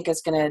 I think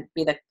is going to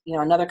be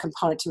another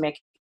component to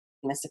making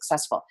this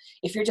successful.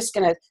 If you're just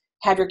going to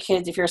have your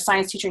kids, if you're a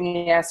science teacher and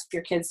you ask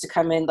your kids to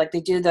come in, like they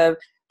do the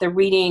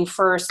reading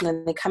first and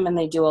then they come in,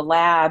 they do a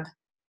lab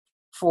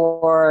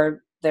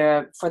for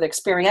the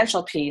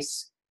experiential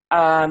piece,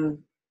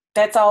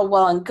 that's all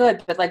well and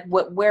good, but like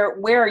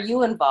where are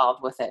you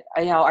involved with it?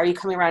 Are you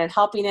coming around and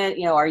helping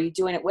it? Are you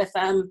doing it with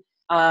them?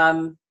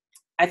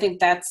 I think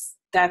that's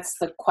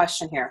the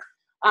question here.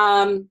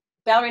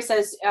 Valerie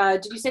says,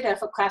 did you say that a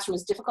flipped classroom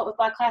is difficult with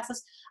Black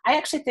classes? I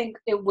actually think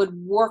it would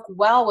work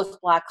well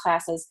with Black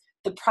classes.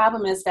 The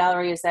problem is,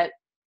 Valerie, is that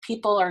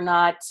people are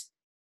not,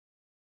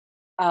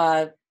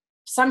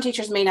 some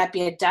teachers may not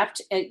be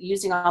adept at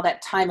using all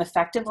that time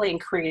effectively and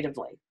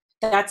creatively.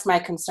 That's my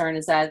concern,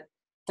 is that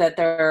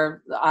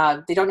they're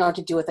they don't know what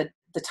to do with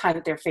the time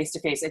that they're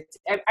face-to-face.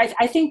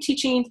 I think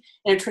teaching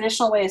in a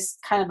traditional way is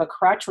kind of a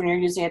crutch. When you're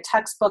using a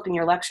textbook and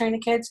you're lecturing the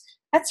kids,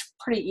 that's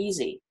pretty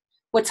easy.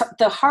 What's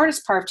the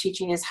hardest part of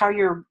teaching is how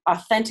you're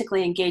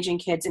authentically engaging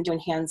kids and doing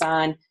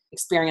hands-on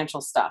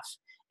experiential stuff.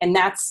 And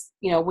that's,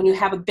 when you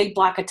have a big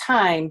block of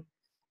time,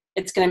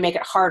 it's going to make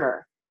it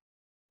harder.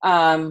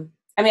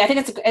 I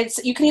think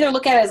it's you can either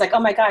look at it as like, oh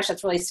my gosh,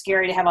 that's really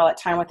scary to have all that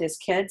time with these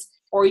kids,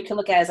 or you can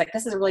look at it as like,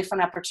 this is a really fun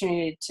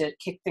opportunity to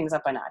kick things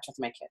up a notch with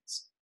my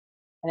kids.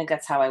 I think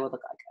that's how I would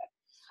look at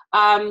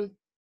it.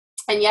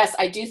 And yes,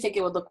 I do think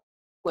it would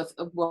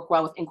work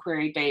well with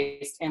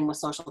inquiry-based and with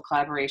social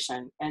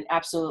collaboration, and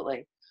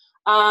absolutely.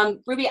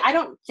 Ruby, I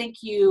don't think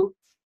you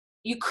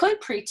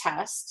could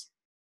pre-test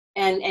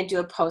and do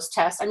a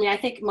post-test. I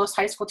think most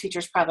high school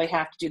teachers probably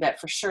have to do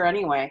that for sure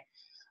anyway.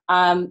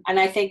 And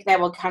I think that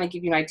will kind of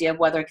give you an idea of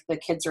whether the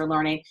kids are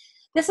learning.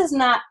 This is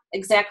not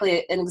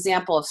exactly an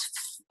example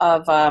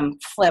of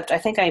flipped. I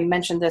think I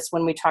mentioned this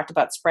when we talked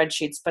about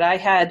spreadsheets, but I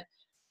had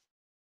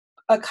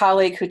a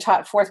colleague who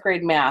taught fourth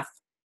grade math,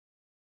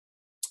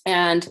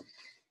 and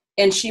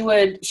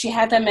she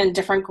had them in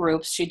different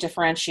groups. She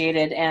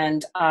differentiated,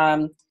 and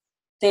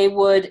they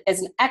would,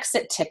 as an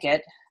exit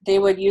ticket, they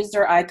would use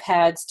their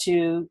iPads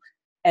to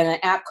an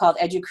app called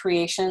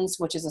EduCreations,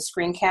 which is a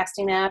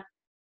screencasting app,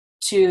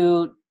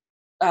 to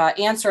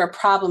answer a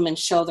problem and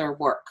show their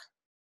work.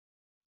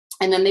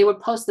 And then they would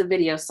post the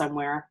video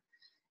somewhere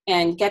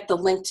and get the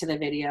link to the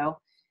video,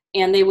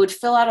 and they would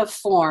fill out a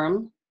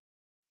form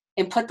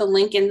and put the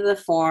link into the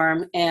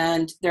form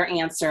and their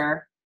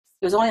answer.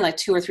 It was only like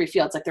 2 or 3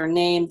 fields, like their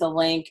name, the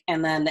link,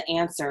 and then the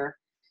answer.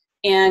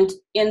 And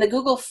in the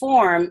Google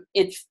form,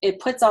 it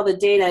puts all the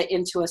data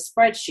into a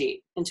spreadsheet,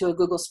 into a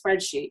Google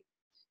spreadsheet.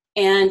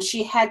 And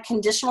she had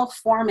conditional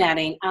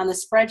formatting on the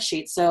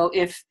spreadsheet. So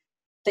if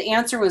the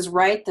answer was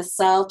right, the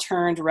cell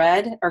turned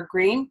red or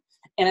green.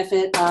 And if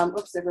it,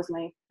 oops, there goes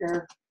my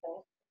error.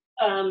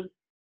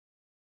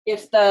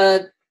 If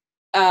the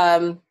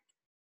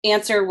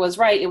answer was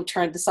right,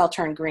 the cell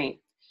turned green.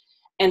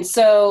 And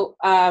so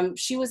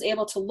she was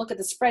able to look at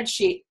the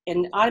spreadsheet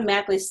and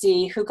automatically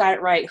see who got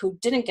it right, who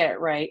didn't get it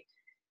right.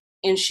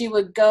 And she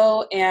would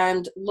go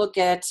and look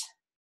at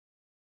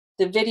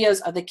the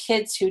videos of the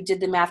kids who did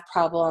the math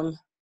problem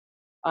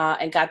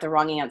and got the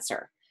wrong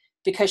answer,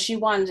 because she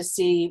wanted to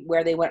see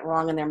where they went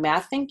wrong in their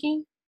math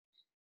thinking.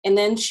 And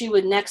then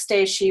next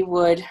day she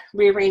would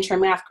rearrange her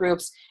math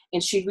groups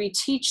and she'd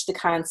reteach the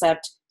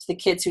concept to the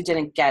kids who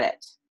didn't get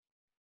it.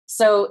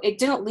 So it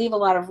didn't leave a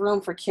lot of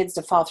room for kids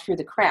to fall through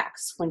the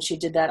cracks when she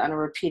did that on a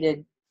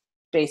repeated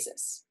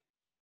basis.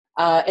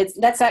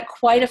 That's not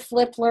quite a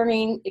flipped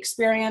learning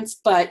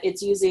experience, but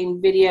it's using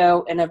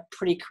video in a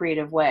pretty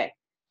creative way.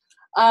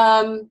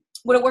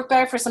 Would it work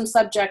better for some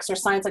subjects or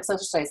science like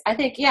social studies? I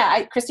think,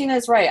 yeah, Christina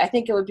is right. I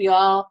think it would be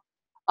all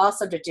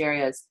subject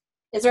areas.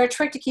 Is there a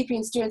trick to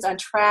keeping students on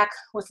track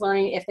with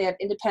learning if they have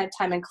independent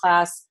time in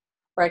class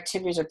or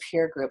activities or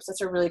peer groups?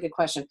 That's a really good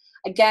question.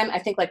 Again, I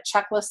think like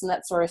checklists and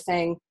that sort of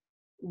thing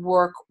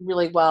work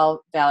really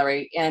well,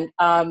 Valerie. And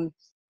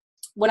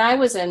when I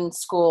was in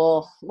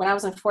school, when I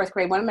was in fourth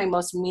grade, one of my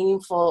most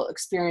meaningful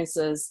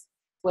experiences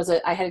was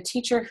I had a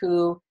teacher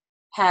who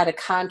had a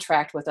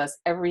contract with us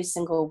every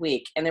single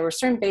week. And there were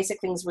certain basic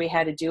things we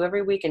had to do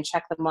every week and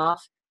check them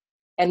off.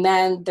 And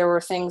then there were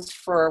things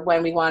for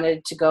when we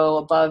wanted to go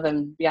above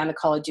and beyond the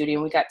call of duty,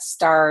 and we got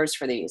stars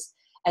for these.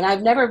 And I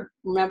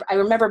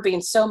remember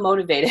being so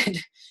motivated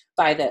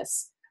by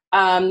this.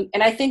 And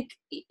I think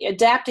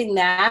adapting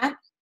that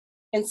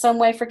in some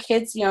way for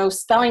kids,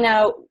 spelling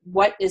out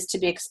what is to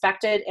be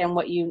expected and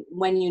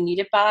when you need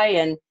it by,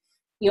 and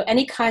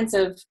any kinds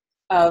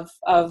of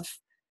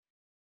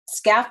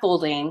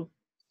scaffolding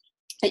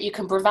that you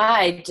can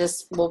provide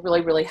just will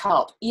really, really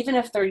help, even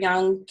if they're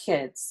young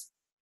kids.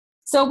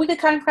 So we could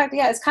kind of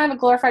it's kind of a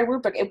glorified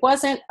rubric. It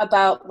wasn't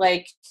about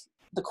like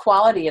the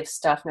quality of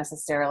stuff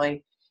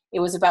necessarily. It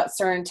was about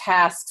certain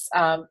tasks,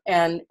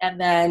 and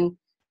then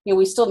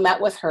we still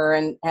met with her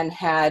and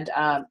had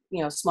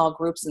small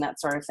groups and that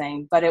sort of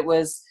thing. But it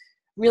was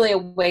really a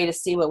way to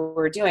see what we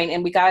were doing,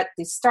 and we got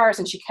these stars,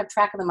 and she kept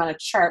track of them on a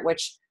chart,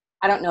 which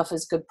I don't know if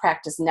it's good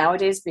practice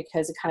nowadays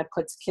because it kind of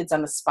puts kids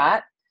on the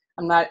spot.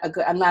 I'm not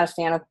a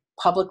fan of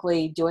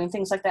publicly doing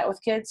things like that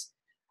with kids.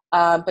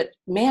 But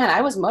man,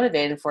 I was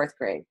motivated in 4th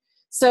grade.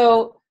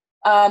 So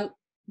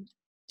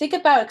think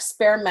about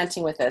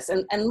experimenting with this,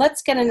 and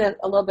let's get into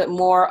a little bit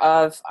more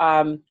of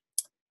I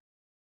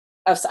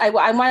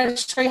want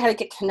to show you how to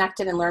get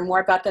connected and learn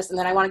more about this, and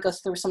then I want to go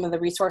through some of the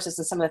resources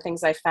and some of the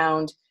things I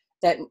found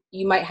that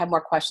you might have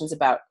more questions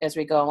about as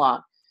we go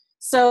along.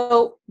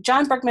 So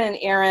John Bergman and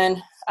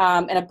Aaron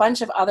and a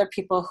bunch of other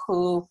people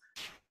who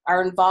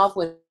are involved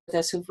with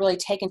this, who've really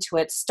taken to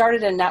it,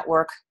 started a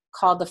network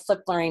called the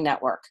Flipped Learning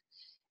Network.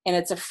 And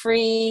it's a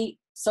free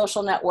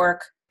social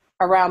network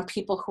around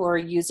people who are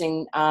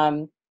using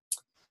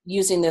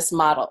this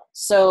model.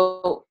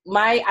 So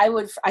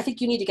I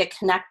think you need to get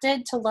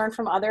connected to learn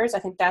from others. I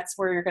think that's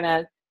where you're going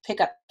to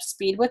pick up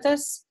speed with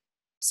this.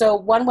 So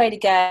one way to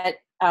get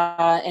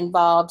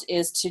involved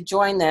is to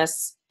join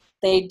this.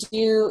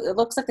 It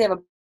looks like they have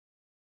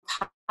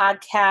a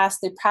podcast.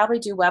 They probably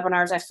do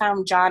webinars. I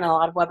found John a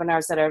lot of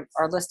webinars that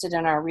are listed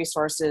in our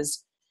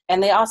resources.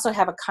 And they also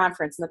have a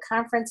conference. And the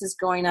conference is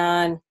going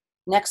on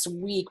next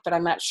week, but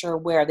I'm not sure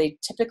where. They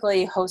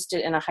typically host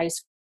it in a high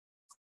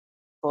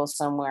school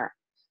somewhere.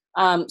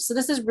 So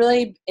this is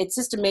really, it's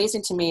just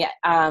amazing to me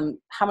how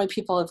many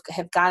people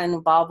have gotten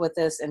involved with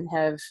this and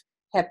have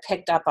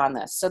picked up on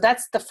this. So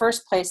that's the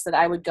first place that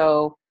I would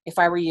go if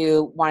I were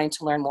you wanting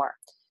to learn more.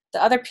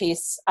 The other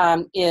piece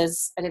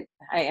is,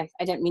 I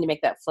didn't mean to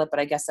make that flip, but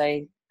I guess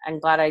I'm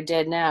glad I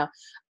did now.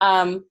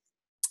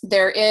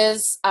 There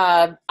is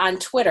on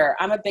Twitter,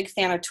 I'm a big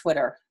fan of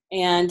Twitter,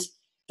 and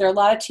there are a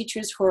lot of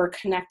teachers who are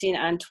connecting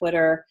on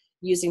Twitter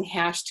using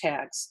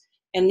hashtags,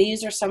 and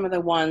these are some of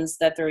the ones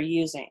that they're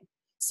using.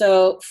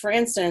 So for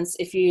instance,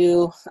 if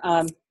you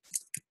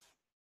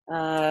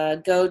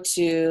go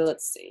to,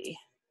 let's see,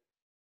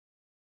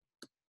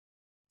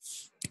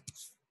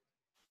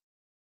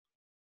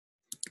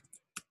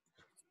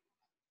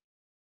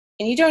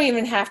 and you don't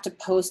even have to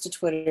post to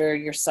Twitter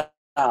yourself.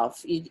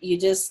 You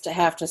just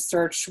have to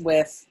search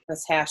with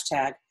this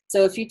hashtag.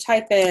 So if you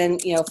type in,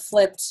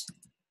 flipped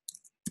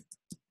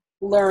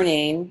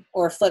learning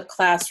or flipped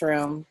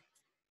classroom,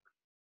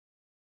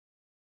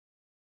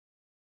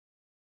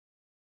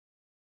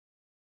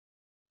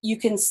 you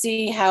can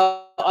see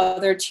how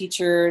other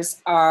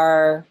teachers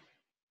are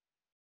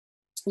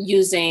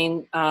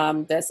using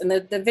this. And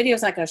the video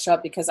is not going to show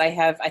up because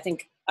I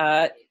think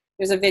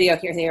there's a video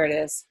here. Here it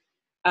is.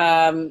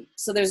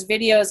 So there's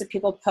videos that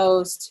people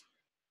post,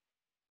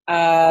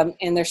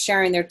 and they're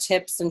sharing their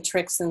tips and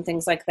tricks and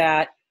things like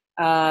that.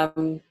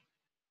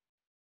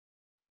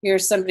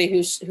 Here's somebody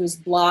who's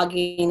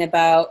blogging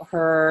about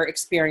her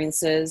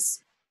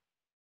experiences.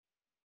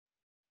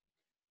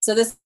 So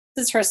this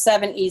is her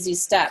 7 easy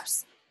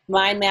steps.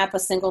 Mind map a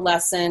single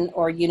lesson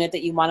or unit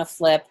that you want to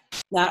flip.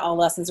 Not all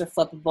lessons are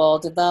flippable.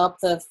 Develop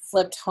the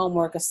flipped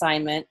homework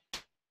assignment.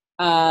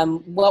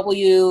 What will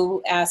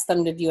you ask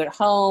them to view at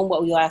home?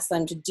 What will you ask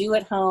them to do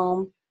at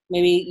home?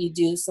 Maybe you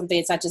do something,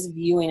 it's not just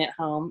viewing at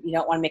home. You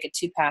don't want to make it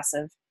too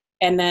passive.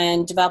 And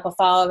then develop a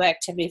follow-up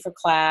activity for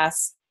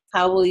class.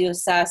 How will you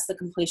assess the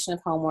completion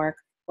of homework?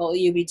 What will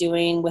you be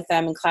doing with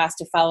them in class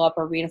to follow up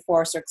or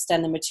reinforce or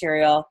extend the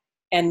material?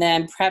 And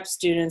then prep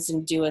students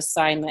and do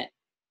assignment.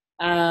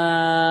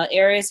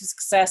 Areas of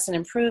success and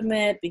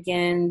improvement.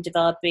 Begin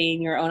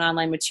developing your own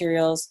online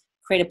materials.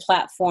 Create a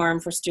platform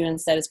for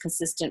students that is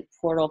consistent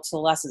portal to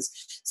lessons.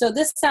 So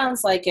this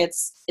sounds like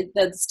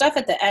the stuff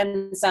at the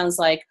end sounds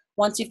like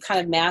once you've kind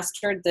of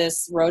mastered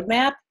this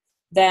roadmap,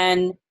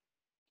 then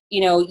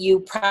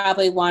you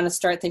probably want to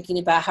start thinking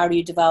about how do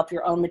you develop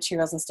your own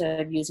materials instead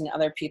of using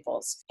other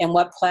people's, and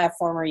what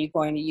platform are you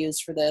going to use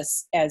for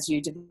this as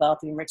you develop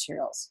your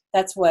materials.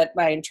 That's what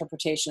my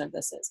interpretation of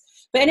this is.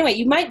 But anyway,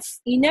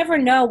 you never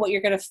know what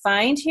you're going to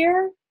find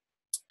here.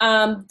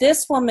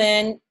 This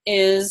woman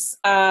is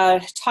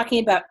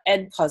talking about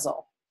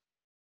Edpuzzle.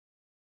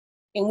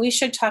 And we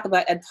should talk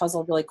about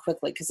Edpuzzle really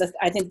quickly because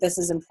I think this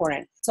is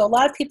important. So a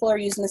lot of people are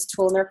using this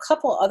tool, and there are a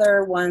couple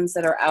other ones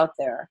that are out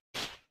there.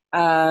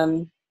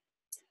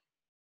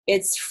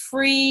 It's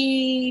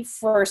free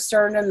for a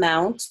certain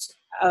amount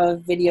of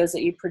videos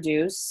that you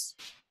produce.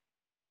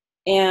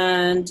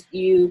 And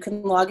you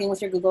can log in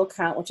with your Google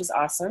account, which is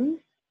awesome.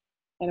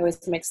 It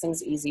always makes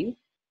things easy.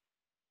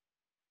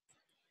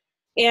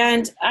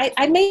 And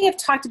I may have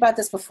talked about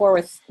this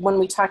before when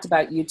we talked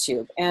about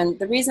YouTube. And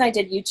the reason I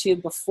did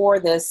YouTube before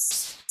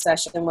this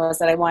session was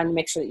that I wanted to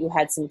make sure that you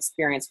had some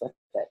experience with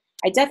it.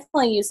 I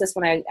definitely used this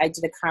when I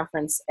did a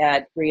conference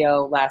at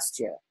Rio last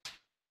year.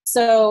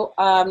 So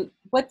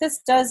what this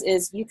does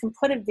is you can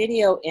put a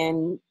video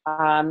in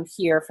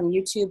here from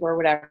YouTube or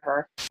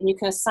whatever, and you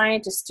can assign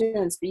it to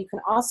students, but you can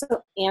also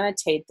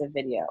annotate the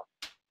video.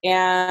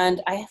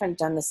 And I haven't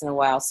done this in a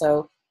while,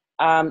 so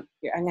I'm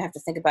gonna have to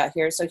think about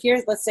here. So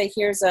here's, let's say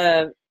here's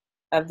a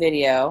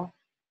video.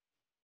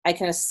 I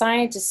can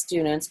assign it to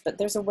students, but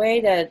there's a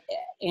way to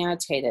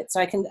annotate it. So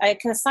I can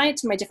assign it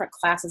to my different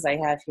classes I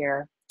have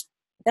here.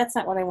 That's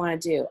not what I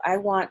want to do. I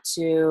want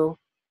to,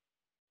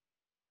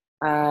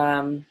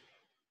 there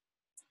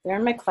are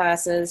my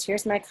classes.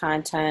 Here's my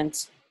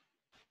content.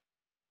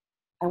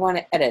 I want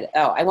to edit it.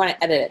 Oh, I want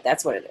to edit it.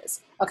 That's what it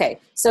is. Okay,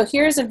 so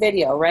here's a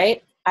video,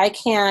 right? I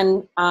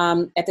can,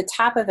 at the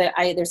top of it,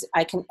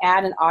 I can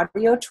add an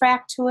audio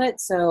track to it.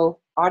 So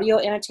audio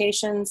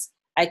annotations.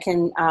 I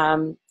can,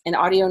 and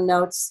audio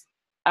notes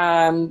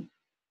that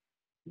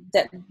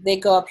they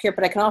go up here,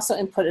 but I can also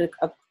input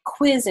a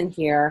quiz in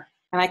here,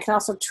 and I can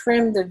also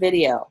trim the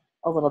video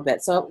a little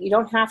bit. So you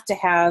don't have to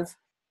have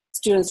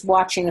students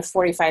watching a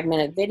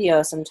 45-minute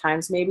video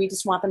sometimes. Maybe you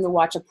just want them to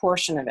watch a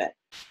portion of it.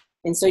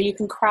 And so you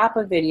can crop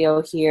a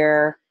video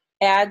here,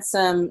 add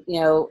some,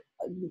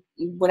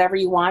 whatever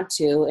you want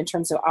to in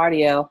terms of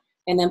audio,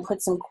 and then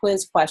put some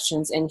quiz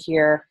questions in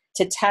here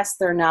to test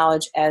their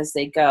knowledge as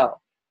they go.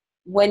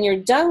 When you're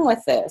done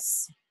with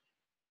this,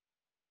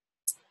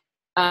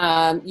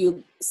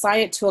 you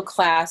assign it to a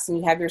class and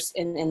you have your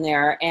in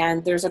there,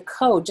 and there's a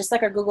code, just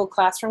like our Google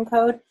Classroom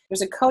code.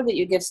 There's a code that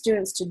you give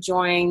students to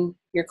join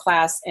your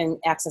class and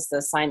access the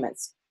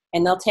assignments.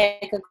 And they'll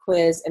take a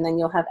quiz, and then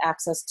you'll have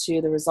access to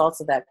the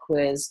results of that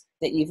quiz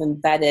that you've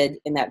embedded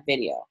in that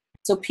video.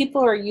 So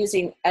people are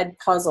using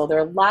Edpuzzle. There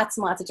are lots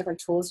and lots of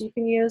different tools you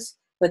can use,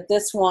 but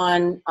this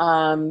one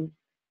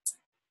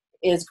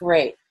is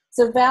great.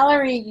 So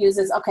Valerie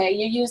uses,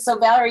 so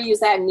Valerie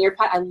used that in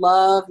Nearpod. I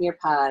love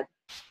Nearpod.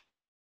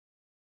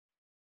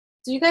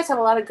 So you guys have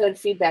a lot of good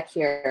feedback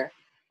here.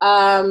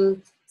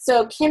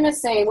 So Kim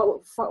is saying,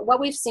 what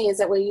we've seen is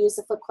that when you use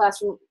the flipped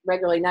classroom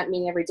regularly, not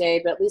meaning every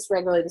day, but at least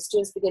regularly, the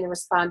students begin to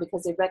respond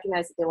because they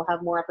recognize that they will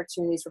have more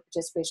opportunities for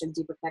participation in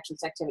deeper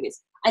connections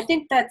activities. I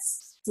think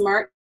that's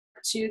smart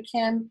too,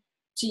 Kim,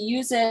 to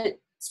use it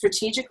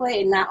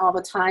strategically and not all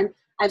the time.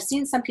 I've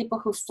seen some people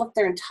who flip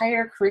their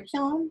entire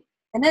curriculum,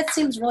 and that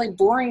seems really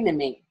boring to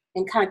me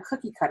and kind of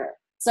cookie cutter.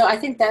 So I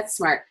think that's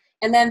smart.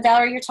 And then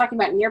Valerie, you're talking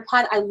about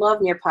Nearpod. I love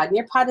Nearpod.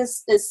 Nearpod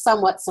is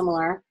somewhat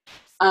similar.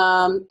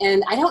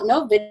 And I don't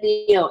know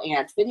Video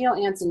Ant. Video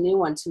Ant's a new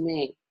one to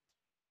me.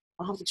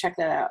 I'll have to check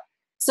that out.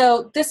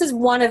 So this is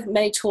one of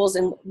many tools,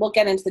 and we'll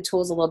get into the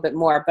tools a little bit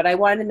more, but I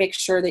wanted to make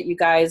sure that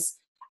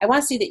I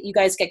want to see that you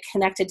guys get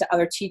connected to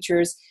other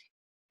teachers.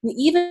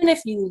 Even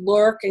if you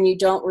lurk and you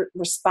don't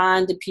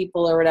respond to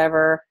people or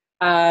whatever,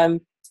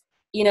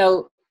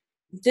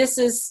 this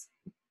is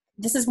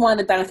one of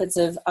the benefits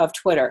of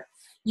Twitter.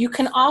 You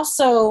can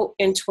also,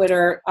 in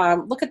Twitter,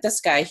 look at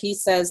this guy. He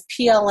says,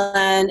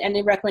 PLN,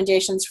 any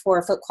recommendations for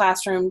flipped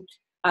classroom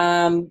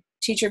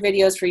teacher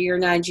videos for year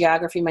 9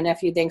 geography? My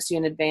nephew thanks you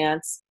in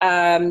advance.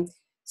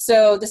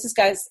 So this is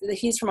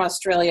he's from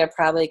Australia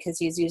probably because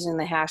he's using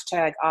the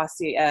hashtag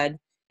AussieEd.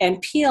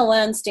 And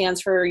PLN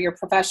stands for your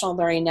professional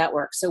learning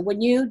network. So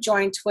when you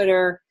join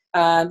Twitter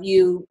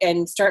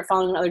and start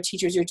following other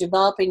teachers, you're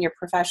developing your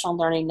professional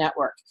learning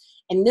network.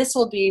 And this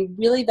will be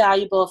really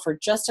valuable for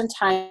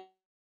just-in-time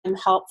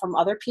help from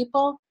other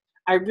people.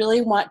 I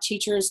really want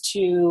teachers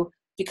to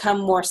become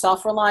more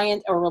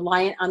self-reliant or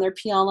reliant on their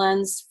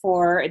PLNs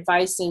for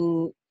advice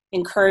and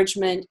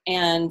encouragement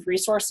and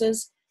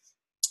resources.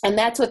 And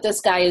that's what this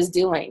guy is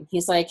doing.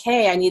 He's like,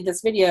 hey, I need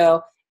this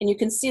video. And you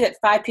can see that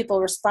 5 people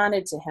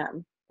responded to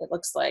him, it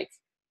looks like,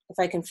 if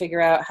I can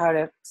figure out how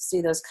to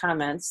see those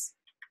comments.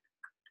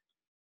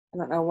 I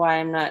don't know why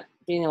I'm not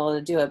being able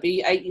to do it,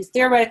 but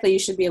theoretically you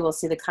should be able to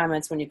see the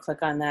comments when you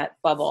click on that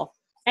bubble.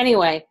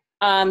 Anyway,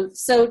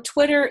 so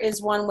Twitter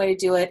is one way to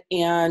do it,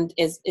 and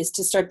is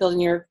to start building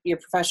your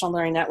professional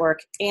learning network.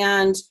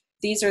 And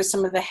these are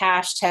some of the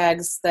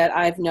hashtags that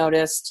I've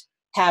noticed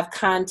have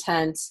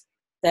content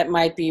that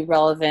might be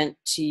relevant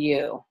to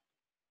you.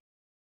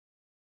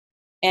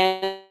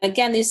 And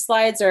again, these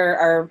slides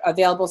are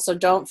available, so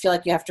don't feel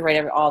like you have to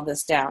write all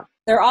this down.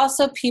 There are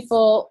also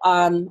people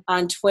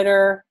on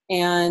Twitter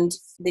and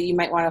that you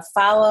might want to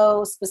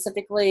follow,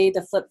 specifically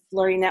the Flip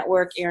Learning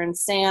Network, Aaron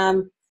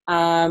Sam,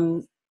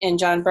 and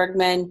John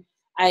Bergman.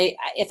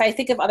 If I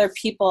think of other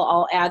people,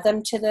 I'll add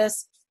them to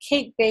this.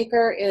 Kate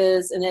Baker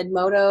is an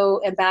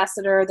Edmodo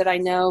ambassador that I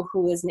know,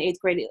 who is an 8th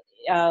grade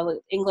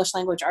English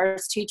language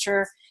arts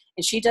teacher,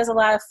 and she does a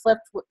lot of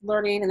flipped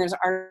learning, and there's an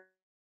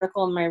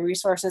article in my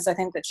resources, I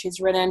think, that she's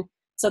written.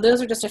 So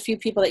those are just a few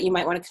people that you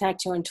might want to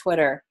connect to on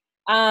Twitter.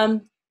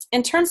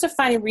 In terms of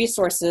finding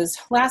resources,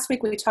 last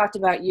week we talked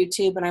about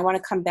YouTube, and I want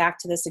to come back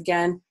to this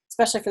again,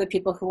 especially for the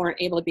people who weren't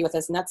able to be with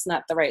us, and that's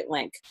not the right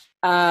link.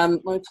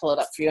 Let me pull it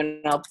up for you,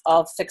 and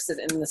I'll fix it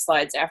in the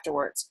slides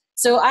afterwards.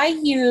 So I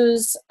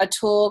use a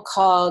tool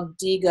called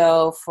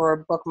Digo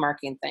for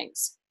bookmarking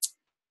things.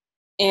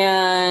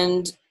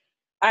 And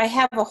I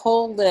have a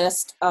whole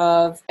list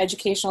of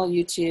educational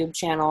YouTube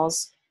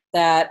channels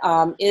that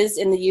is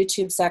in the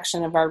YouTube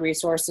section of our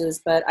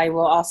resources, but I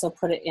will also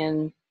put it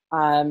in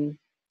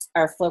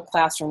our Flip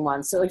Classroom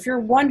one. So if you're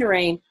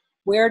wondering,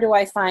 where do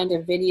I find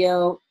a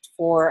video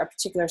for a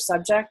particular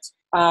subject?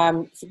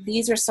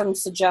 These are some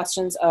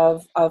suggestions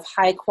of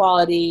high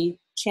quality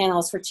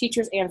channels for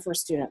teachers and for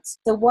students.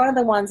 So one of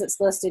the ones that's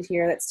listed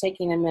here that's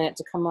taking a minute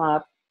to come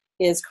up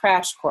is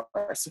Crash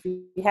Course. If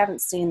you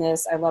haven't seen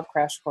this, I love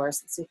Crash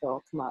Course. Let's see if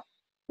it'll come up.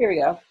 Here we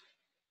go.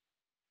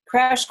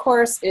 Crash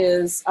Course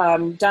is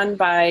done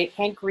by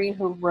Hank Green,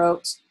 who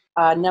wrote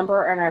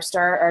Number in Our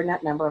Star, or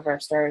not Number of Our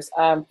Stars,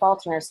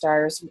 Fault in Our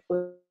Stars,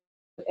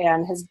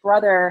 and his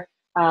brother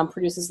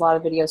produces a lot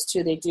of videos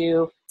too. They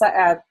do,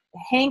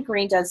 Hank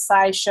Green does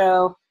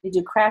SciShow, they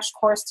do Crash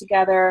Course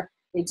together,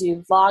 they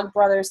do Vlog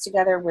Brothers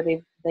together, where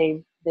they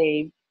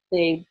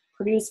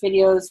produce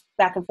videos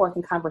back and forth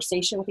in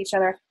conversation with each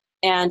other.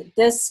 And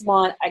this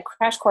one,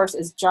 Crash Course,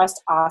 is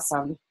just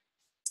awesome.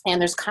 And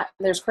there's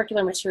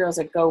curricular materials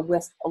that go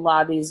with a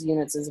lot of these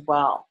units as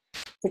well.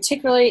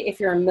 Particularly if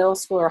you're a middle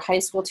school or high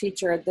school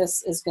teacher,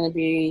 this is going to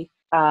be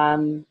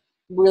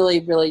really,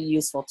 really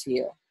useful to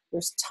you.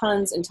 There's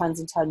tons and tons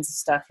and tons of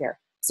stuff here.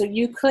 So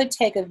you could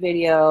take a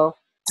video.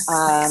 We're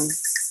going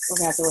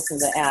to have to listen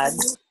to the ad.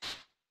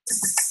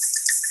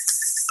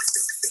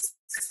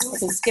 I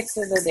can skip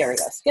to the, there we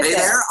go. Skip Hey there.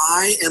 there,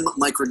 I am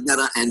Mike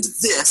Rignetta, and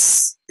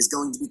this is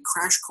going to be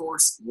Crash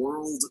Course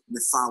World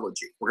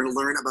Mythology. We're going to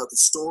learn about the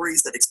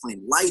stories that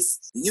explain life,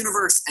 the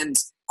universe, and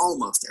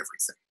almost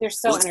everything. They're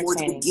so We'll explore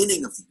the entertaining.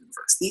 beginning of the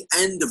universe, the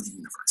end of the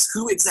universe,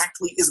 who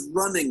exactly is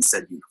running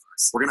said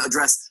universe. We're going to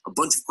address a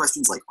bunch of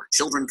questions like where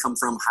children come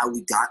from, how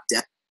we got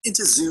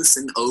into Zeus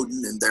and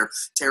Odin and their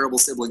terrible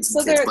siblings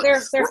and So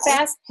kids. they're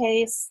fast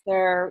paced.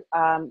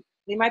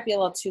 They might be a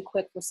little too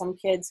quick for some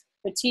kids,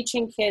 but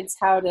teaching kids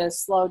how to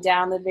slow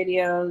down the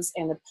videos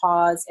and to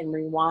pause and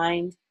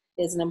rewind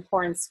is an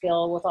important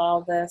skill with all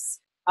of this.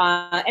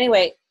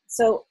 Anyway,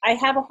 so I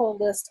have a whole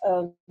list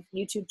of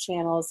YouTube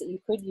channels that you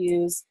could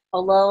use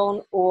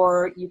alone,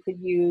 or you could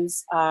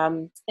use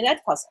an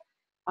Edpuzzle.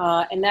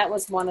 And that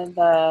was one of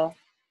the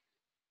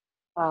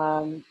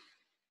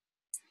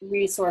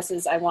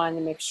resources I wanted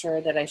to make sure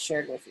that I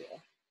shared with you.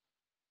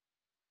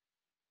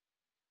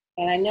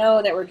 And I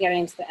know that we're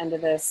getting to the end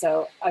of this,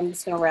 so I'm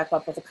just going to wrap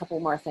up with a couple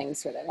more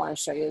things here that I want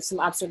to show you. Some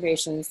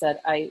observations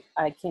that I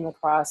came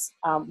across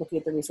looking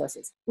at the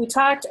resources. We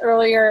talked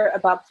earlier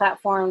about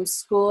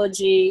platforms,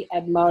 Schoology,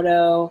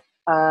 Edmodo.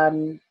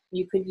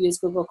 You could use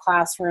Google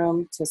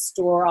Classroom to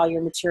store all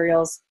your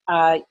materials.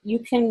 You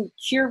can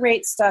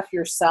curate stuff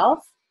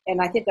yourself, and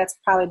I think that's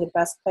probably the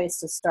best place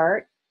to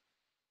start,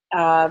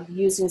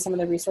 using some of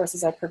the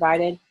resources I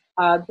provided.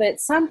 But at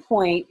some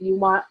point, you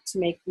might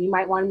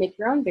want to make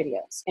your own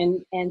videos,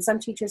 and some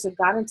teachers have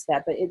gotten into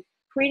that. But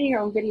creating your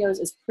own videos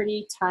is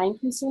pretty time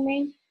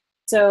consuming,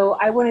 so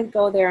I wouldn't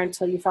go there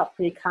until you felt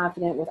pretty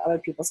confident with other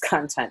people's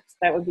content.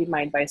 That would be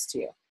my advice to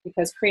you,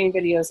 because creating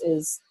videos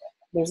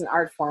there's an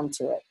art form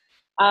to it.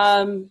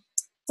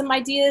 Some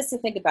ideas to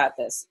think about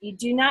this: you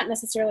do not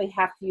necessarily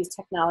have to use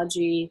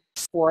technology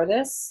for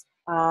this.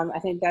 I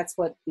think that's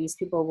what these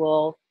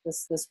people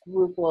this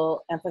group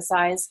will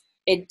emphasize.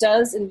 It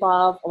does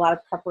involve a lot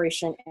of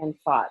preparation and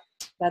thought.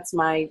 That's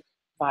my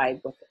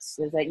vibe with this,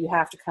 is that you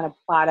have to kind of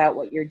plot out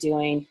what you're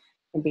doing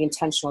and be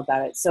intentional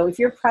about it. So if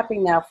you're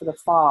prepping now for the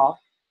fall,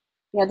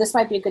 this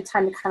might be a good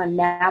time to kind of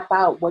map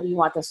out what do you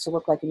want this to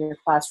look like in your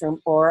classroom,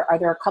 or are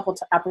there a couple of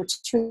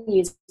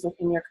opportunities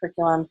within your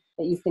curriculum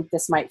that you think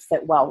this might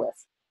fit well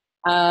with.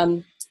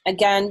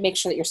 Again, make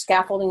sure that you're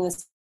scaffolding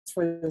this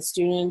for the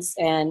students,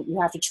 and you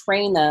have to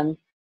train them,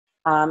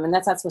 and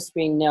that's not supposed to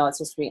be no, it's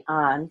supposed to be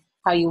on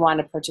how you want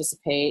to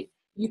participate.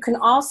 You can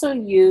also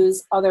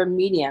use other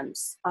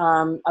mediums,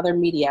 other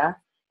media,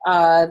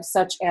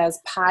 such as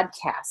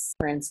podcasts,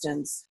 for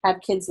instance.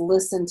 Have kids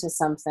listen to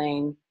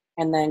something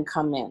and then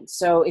come in.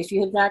 So if you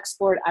have not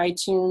explored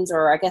iTunes,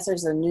 or I guess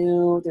there's a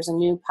new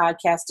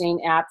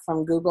podcasting app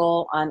from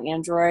Google on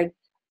Android,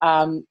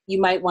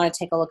 you might want to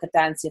take a look at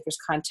that and see if there's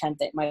content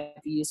that might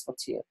be useful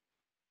to you.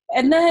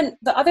 And then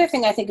the other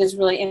thing I think is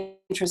really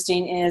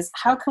interesting is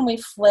how can we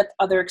flip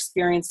other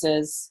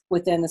experiences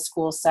within the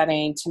school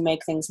setting to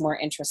make things more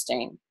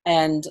interesting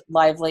and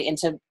lively, and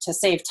to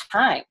save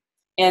time.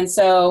 And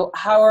so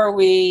how are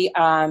we,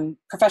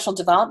 professional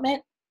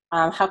development,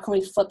 how can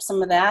we flip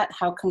some of that?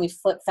 How can we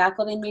flip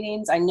faculty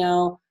meetings? I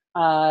know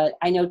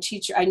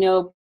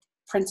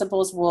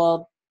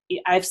principals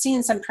I've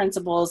seen some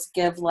principals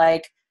give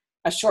like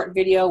a short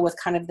video with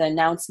kind of the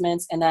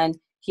announcements, and then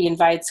he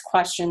invites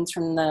questions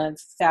from the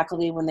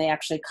faculty when they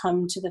actually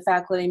come to the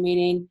faculty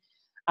meeting.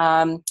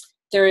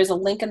 There is a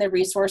link in the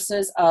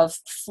resources of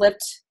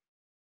flipped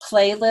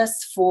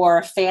playlists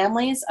for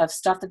families of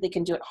stuff that they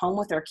can do at home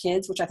with their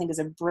kids, which I think is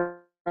a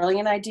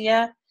brilliant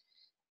idea.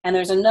 And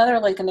there's another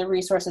link in the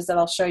resources that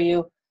I'll show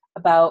you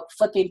about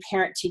flipping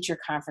parent-teacher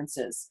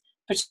conferences,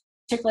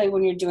 particularly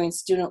when you're doing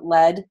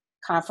student-led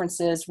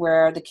conferences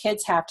where the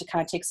kids have to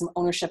kind of take some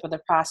ownership of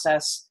the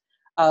process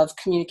of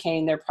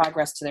communicating their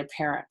progress to their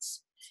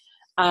parents.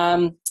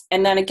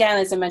 And then again,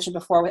 as I mentioned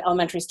before, with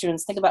elementary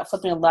students, think about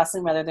flipping a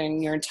lesson rather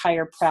than your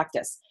entire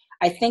practice.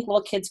 I think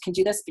little kids can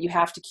do this, but you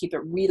have to keep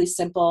it really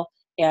simple.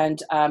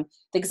 And the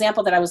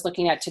example that I was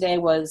looking at today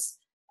was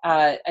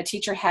a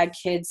teacher had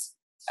kids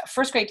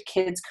first grade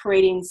kids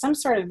creating some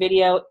sort of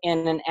video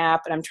in an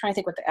app, and I'm trying to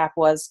think what the app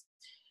was,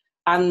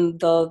 on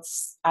the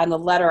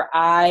letter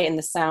I and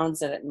the sounds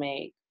that it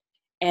made.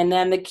 And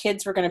then the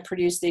kids were going to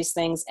produce these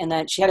things, and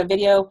then she had a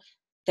video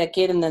that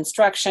gave them the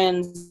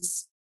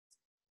instructions.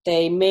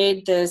 They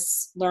made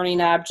this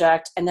learning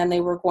object, and then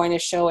they were going to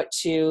show it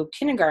to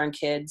kindergarten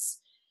kids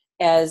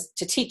as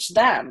to teach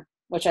them,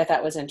 which I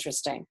thought was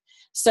interesting.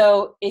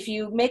 So if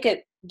you make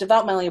it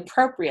developmentally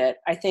appropriate,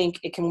 I think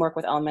it can work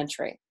with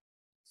elementary.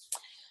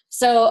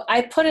 So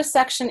I put a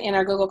section in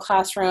our Google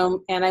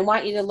Classroom, and I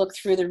want you to look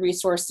through the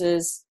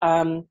resources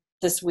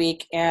this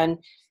week and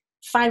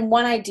find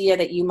one idea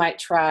that you might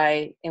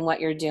try in what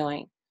you're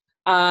doing.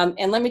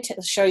 And let me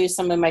show you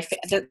some of my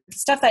the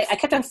stuff that I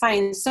kept on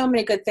finding so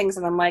many good things,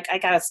 and I'm like, I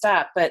gotta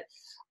stop. But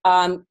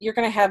you're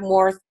gonna have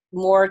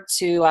more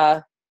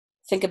to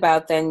think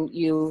about than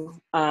you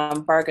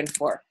bargained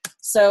for.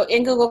 So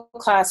in Google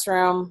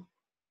Classroom,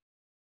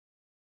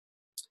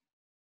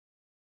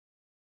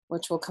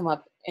 which will come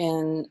up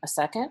in a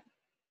second,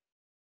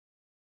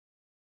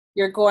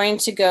 you're going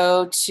to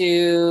go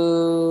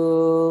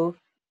to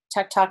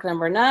Tech Talk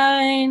number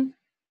 9,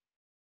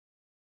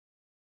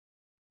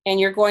 and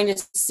you're going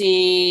to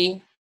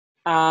see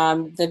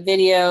the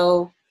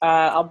video.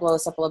 I'll blow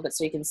this up a little bit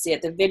so you can see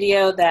it. The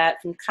video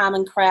that from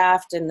Common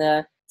Craft and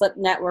the Flip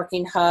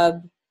Networking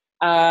Hub.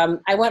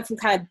 I went from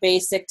kind of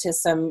basic to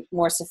some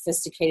more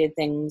sophisticated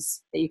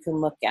things that you can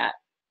look at.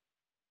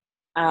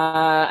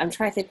 I'm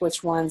trying to think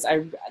which ones.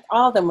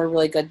 All of them were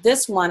really good.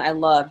 This one I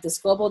loved. This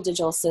Global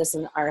Digital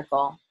Assistant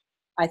article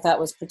I thought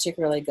was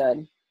particularly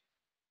good.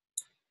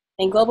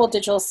 And Global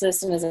Digital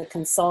Assistant is a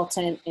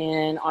consultant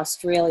in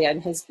Australia,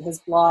 and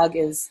his blog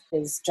is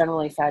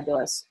generally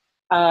fabulous.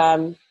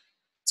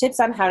 Tips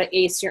on how to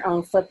ace your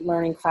own flipped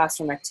learning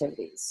classroom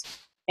activities.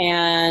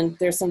 And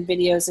there's some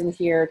videos in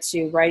here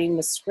to writing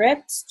the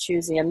script,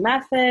 choosing a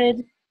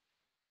method.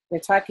 They're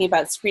talking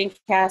about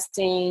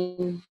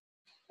screencasting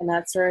and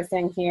that sort of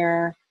thing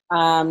here.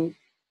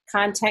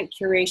 Content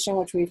curation,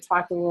 which we've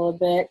talked a little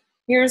bit.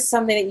 Here's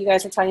something that you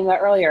guys were talking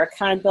about earlier,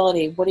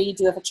 accountability. What do you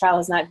do if a child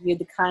has not viewed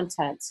the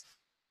content?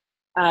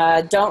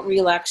 Don't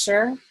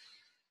re-lecture.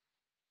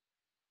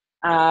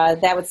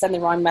 That would send the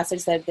wrong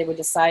message that they would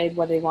decide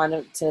whether they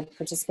wanted to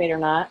participate or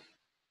not.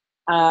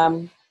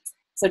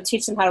 So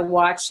teach them how to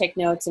watch, take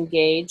notes,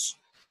 engage.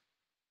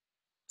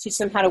 Teach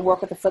them how to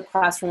work with a flipped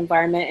classroom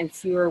environment, and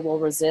fewer will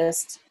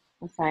resist.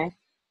 Okay.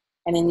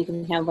 And then you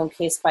can handle them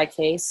case by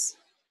case.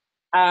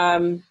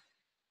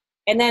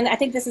 And then I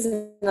think this is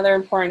another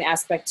important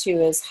aspect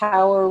too, is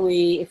how are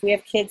we, if we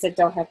have kids that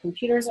don't have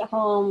computers at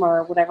home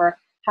or whatever,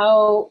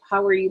 how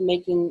are you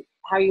making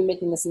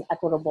this an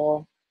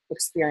equitable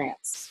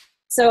experience?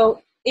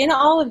 So in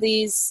all of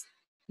these,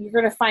 you're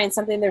going to find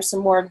something. There's some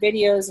more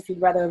videos if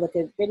you'd rather look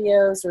at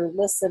videos or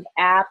lists of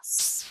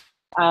apps.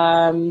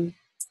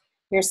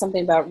 Here's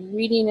something about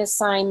reading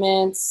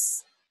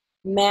assignments,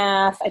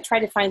 math. I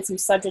tried to find some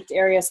subject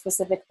area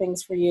specific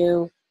things for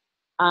you.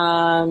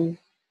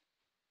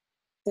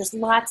 There's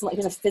lots,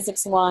 here's a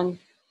physics one,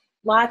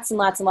 lots and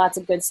lots and lots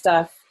of good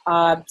stuff.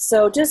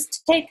 So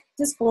just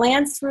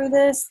glance through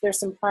this. There's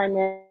some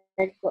primary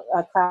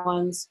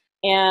ones,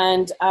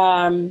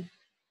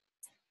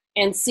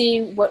 and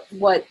see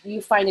what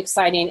you find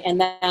exciting. And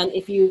then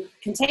if you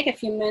can take a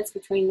few minutes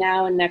between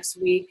now and next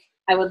week,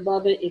 I would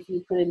love it if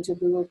you put it into a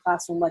Google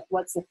Classroom, like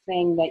what's the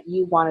thing that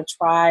you want to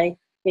try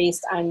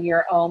based on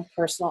your own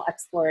personal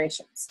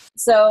explorations.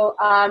 So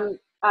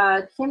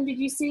Kim, did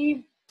you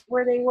see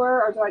where they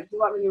were, or do you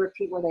want me to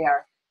repeat where they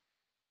are?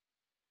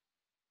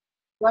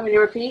 You want me to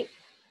repeat?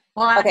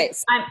 Well, okay.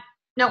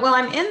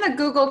 I'm in the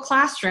Google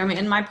Classroom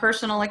in my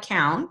personal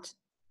account.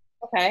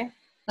 Okay.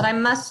 But I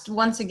must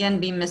once again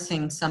be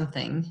missing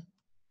something.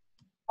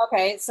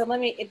 Okay, so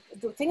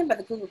the thing about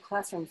the Google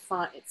Classroom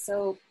font, it's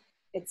so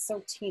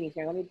teeny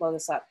here. Let me blow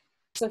this up.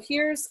 So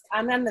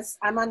I'm on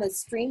the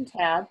Stream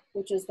tab,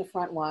 which is the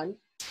front one.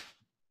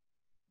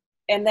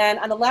 And then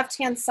on the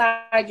left-hand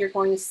side, you're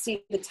going to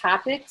see the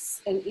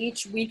topics, and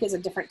each week is a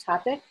different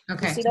topic.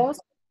 Okay. You see those?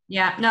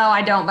 Yeah, no,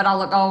 I don't, but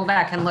I'll go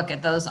back and look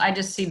at those. I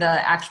just see the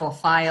actual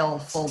file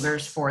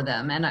folders for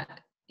them, and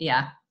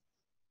yeah.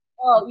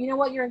 Oh, you know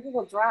what? You're in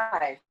Google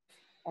Drive,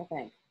 I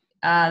think.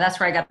 That's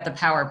where I got the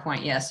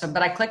PowerPoint, yes. So,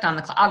 but I clicked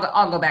on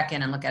I'll go back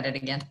in and look at it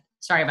again.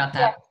 Sorry about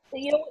that. Yeah,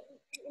 you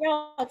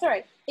know, it's all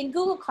right. In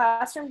Google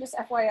Classroom, just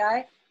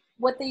FYI,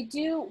 what they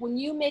do when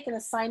you make an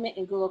assignment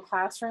in Google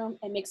Classroom,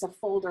 it makes a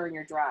folder in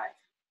your Drive,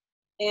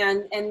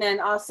 and then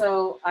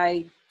also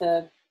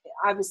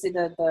obviously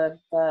the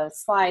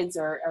slides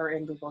are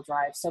in Google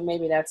Drive, so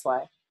maybe that's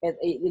why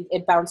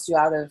it bounced you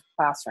out of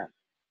Classroom.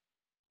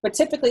 But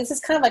typically, this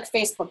is kind of like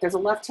Facebook. There's a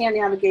left-hand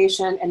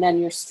navigation, and then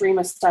your stream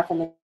of stuff in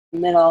the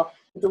middle.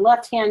 The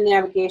left-hand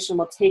navigation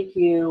will take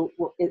you.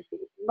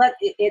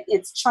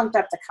 It's chunked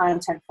up the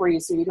content for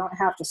you, so you don't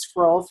have to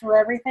scroll through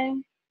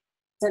everything.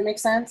 Does that make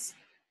sense?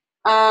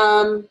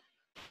 Ooh,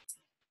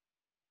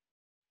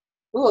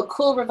 a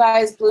cool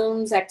revised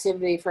Bloom's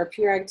activity for a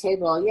periodic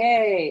table.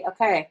 Yay.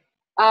 Okay.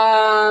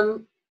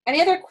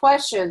 Any other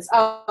questions?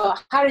 Oh,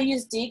 how to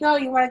use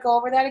Digo? You want to go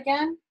over that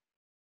again?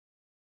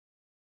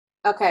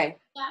 Okay.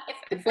 Yeah,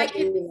 if I could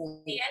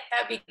see it,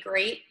 that'd be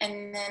great.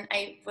 And then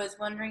I was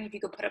wondering if you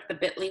could put up the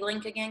bit.ly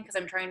link again, because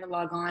I'm trying to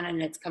log on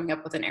and it's coming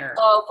up with an error.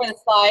 Oh, for the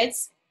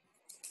slides?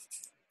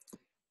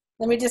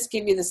 Let me just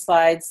give you the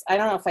slides. I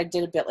don't know if I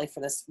did a bit.ly for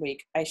this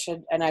week. I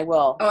should, and I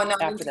will. Oh, no,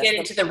 after to this. get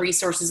into the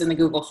resources in the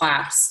Google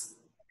Class.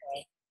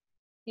 Okay.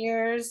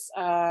 Here's,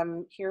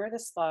 here are the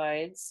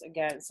slides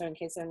again. So in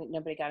case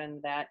nobody got into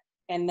that.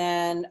 And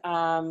then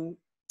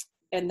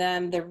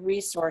the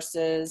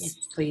resources. Yes,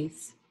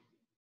 please.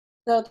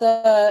 So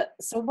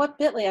what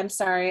bit.ly? I'm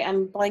sorry,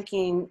 I'm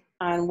blanking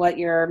on what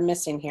you're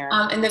missing here.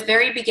 In the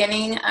very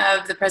beginning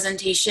of the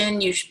presentation,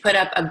 you should put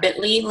up a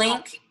bit.ly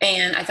link,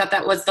 and I thought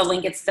that was the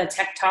link. It's the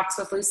Tech Talks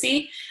with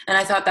Lucy, and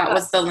I thought that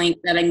was the link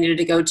that I needed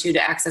to go to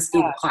access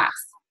Google Class.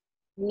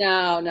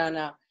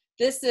 No.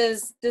 This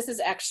is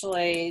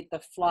actually the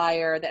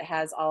flyer that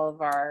has all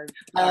of our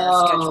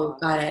Oh,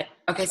 got it.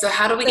 Okay, so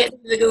how do we get to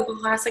the Google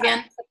Class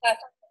again?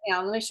 Yeah,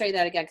 let me show you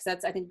that again,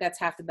 because I think that's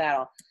half the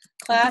battle.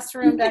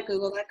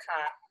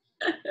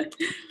 Classroom.google.com.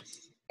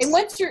 And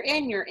once you're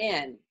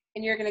in,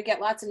 and you're going to get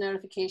lots of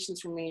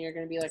notifications from me, and you're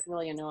going to be like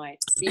really annoyed.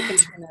 You can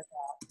turn that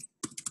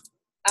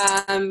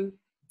off.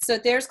 So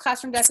there's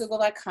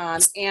classroom.google.com,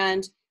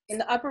 and in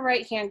the upper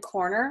right-hand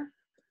corner,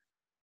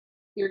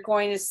 you're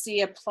going to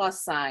see a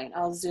plus sign.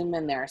 I'll zoom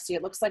in there. See,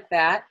 it looks like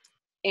that.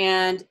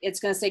 And it's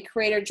going to say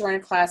create or join a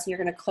class, and you're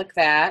going to click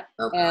that,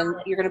 and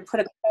you're going to put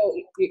a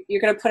code.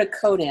 You're going to put a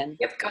code in.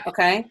 Yep. Got it.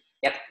 Okay.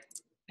 Yep.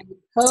 And the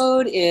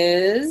code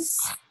is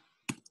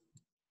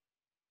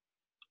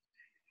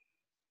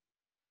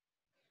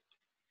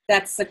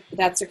that's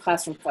your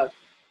classroom code.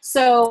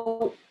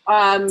 So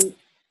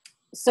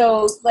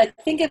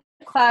think of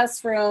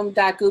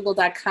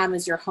classroom.google.com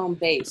as your home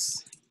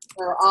base.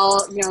 For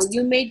all,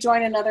 you may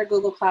join another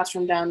Google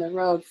Classroom down the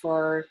road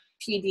for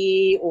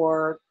PD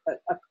or a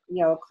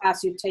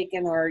class you've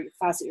taken or a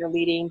class that you're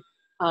leading,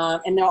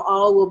 and they'll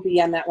all will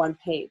be on that one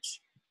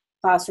page,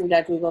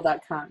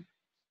 classroom.google.com.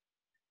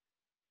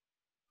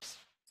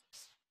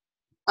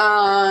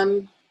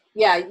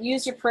 Yeah,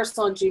 use your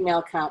personal Gmail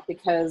account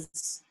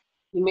because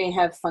you may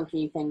have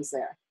funky things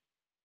there.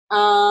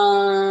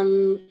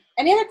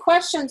 Any other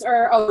questions?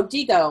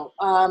 Digo,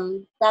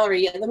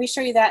 Valerie, let me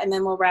show you that and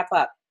then we'll wrap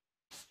up.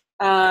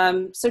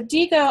 So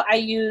Digo, I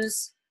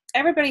use,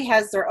 everybody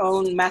has their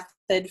own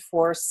method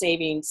for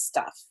saving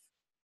stuff.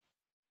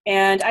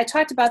 And I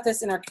talked about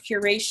this in our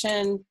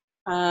curation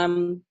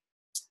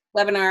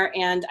webinar,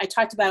 and I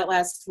talked about it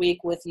last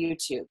week with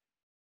YouTube.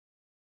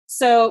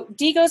 So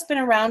Digo's been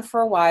around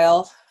for a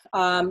while.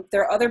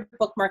 There are other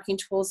bookmarking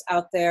tools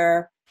out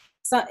there.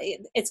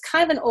 It's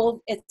kind of an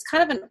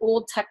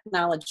old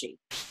technology.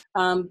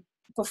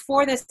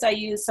 Before this, I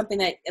used something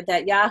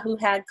that Yahoo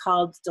had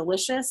called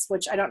Delicious,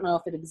 which I don't know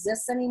if it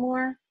exists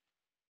anymore.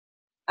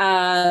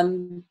 But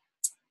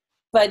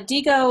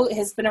Digo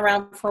has been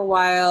around for a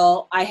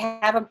while. I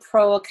have a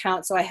pro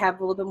account, so I have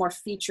a little bit more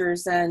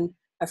features than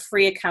a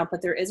free account,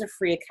 but there is a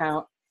free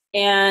account.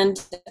 And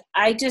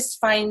I just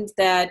find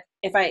that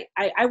if I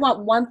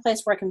want one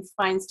place where I can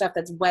find stuff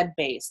that's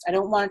web-based. I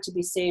don't want it to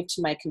be saved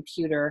to my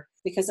computer,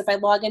 because if I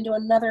log into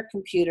another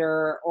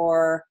computer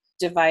or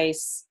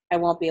device, I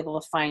won't be able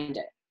to find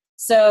it.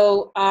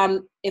 So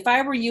if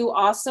I were you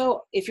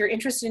also, if you're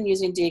interested in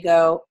using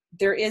Digo,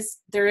 there is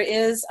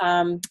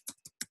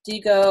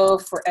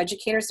Digo for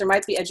educators. There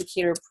might be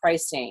educator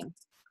pricing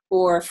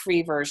or a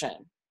free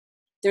version.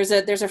 There's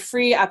a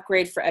free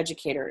upgrade for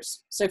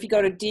educators. So if you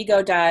go to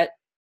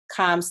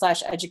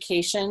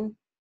digo.com/education,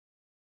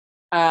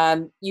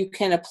 you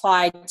can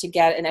apply to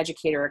get an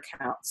educator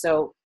account.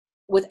 So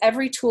with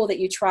every tool that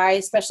you try,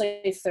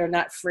 especially if they're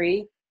not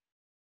free,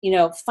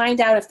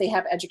 find out if they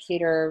have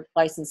educator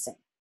licensing,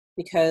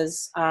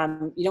 because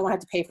you don't want to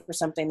have to pay for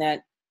something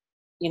that,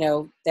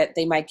 that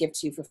they might give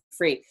to you for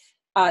free.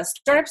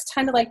 Startups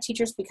tend to like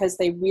teachers because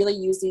they really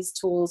use these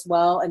tools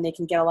well, and they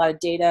can get a lot of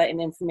data and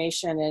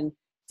information and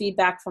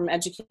feedback from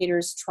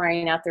educators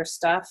trying out their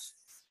stuff.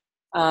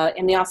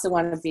 And they also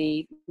want to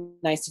be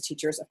nice to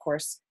teachers, of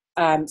course.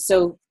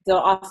 So they'll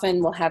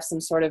often will have some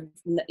sort of,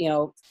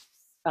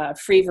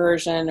 free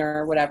version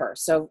or whatever.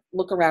 So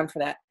look around for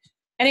that.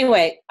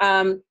 Anyway,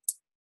 I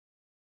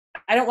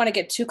don't want to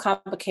get too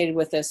complicated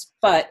with this,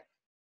 but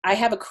I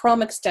have a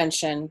Chrome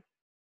extension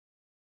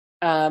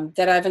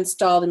that I've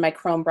installed in my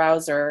Chrome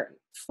browser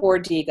for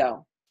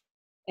Digo.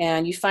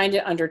 And you find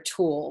it under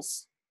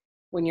Tools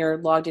when you're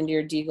logged into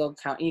your Digo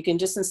account. You can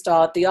just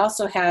install it. They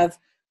also have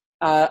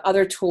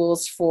other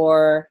tools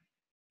for,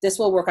 this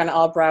will work on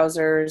all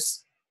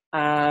browsers.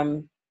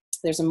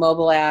 There's a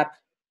mobile app,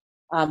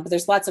 but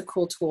there's lots of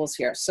cool tools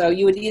here. So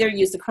you would either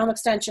use the Chrome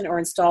extension or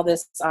install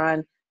this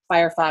on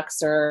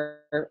Firefox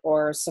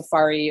or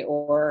Safari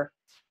or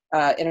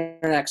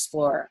Internet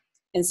Explorer.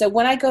 And so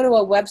when I go to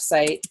a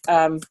website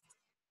and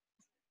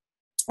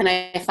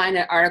I find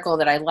an article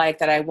that I like,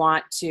 that I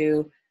want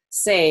to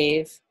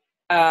save,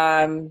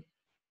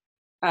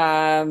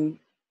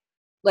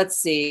 let's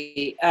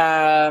see,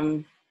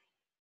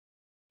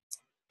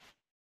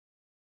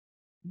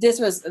 this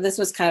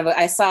was kind of,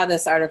 I saw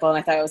this article and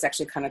I thought it was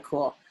actually kind of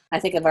cool. I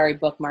think I've already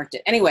bookmarked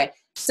it. Anyway,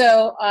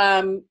 so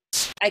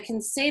I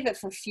can save it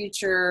for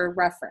future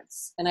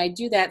reference. And I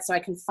do that so I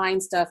can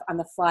find stuff on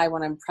the fly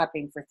when I'm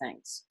prepping for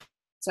things.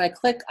 So I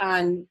click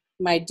on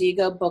my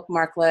Diigo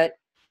bookmarklet,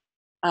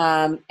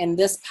 and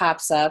this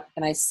pops up,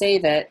 and I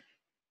save it.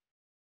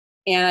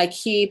 And I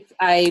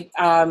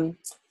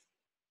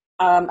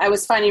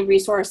was finding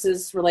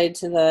resources related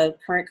to the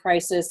current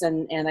crisis,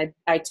 and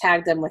I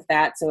tagged them with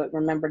that, so it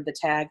remembered the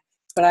tag.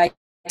 But I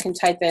can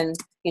type in,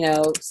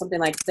 something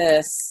like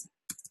this,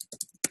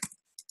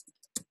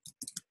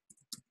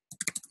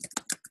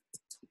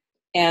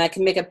 and I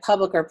can make it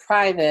public or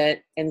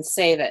private and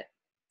save it.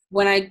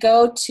 When I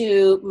go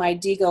to my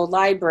Diigo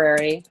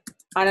library,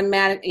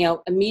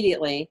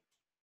 immediately,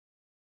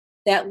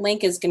 that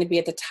link is going to be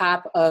at the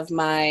top of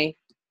my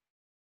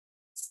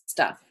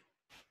stuff.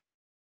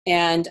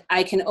 And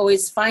I can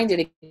always find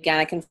it again.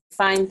 I can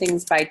find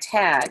things by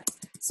tag.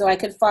 So I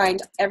could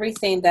find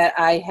everything that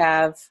I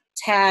have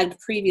tagged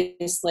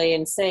previously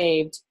and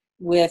saved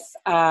with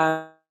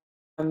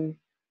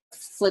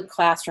Flipped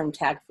Classroom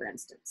tag, for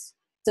instance.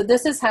 So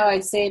this is how I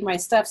save my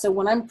stuff. So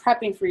when I'm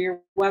prepping for your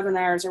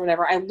webinars or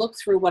whatever, I look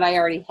through what I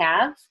already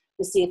have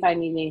to see if I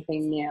need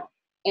anything new.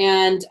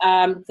 And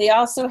they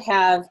also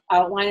have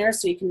outliners,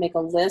 so you can make a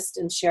list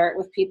and share it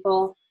with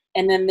people.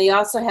 And then they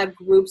also have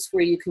groups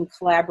where you can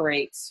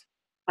collaborate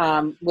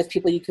with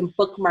people. You can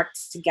bookmark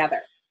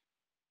together.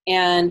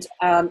 And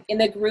in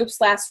the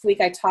groups last week,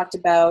 I talked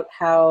about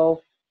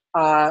how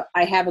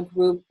I have a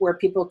group where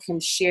people can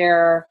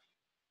share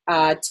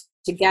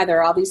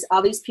together. All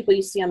these people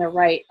you see on the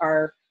right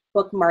are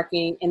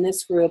bookmarking in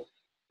this group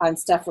on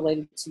stuff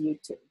related to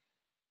YouTube.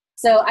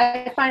 So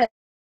I find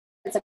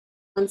it's a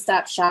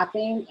one-stop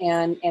shopping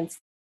and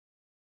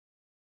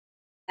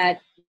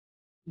that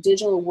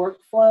digital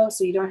workflow,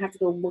 so you don't have to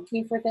go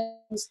looking for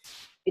things.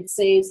 It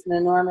saves an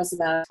enormous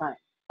amount of time.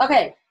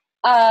 Okay,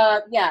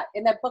 yeah,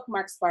 and that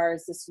bookmarks bar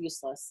is just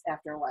useless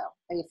after a while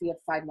if you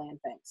have 5 million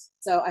things.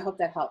 So I hope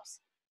that helps.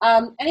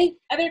 Any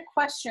other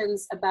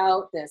questions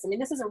about this? I mean,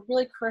 this is a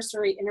really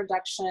cursory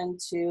introduction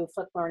to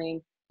flipped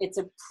learning. It's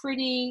a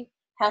pretty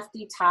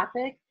hefty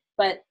topic,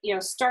 but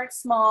start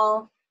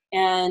small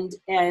and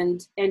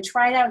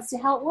try it out and see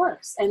how it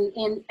works.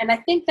 And I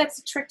think that's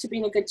the trick to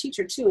being a good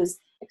teacher too, is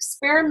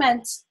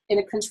experiment in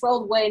a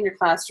controlled way in your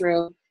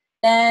classroom,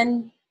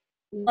 then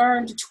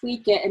learn to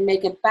tweak it and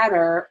make it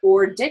better,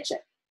 or ditch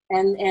it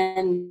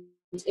and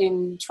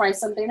try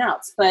something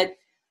else. But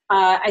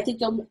I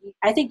think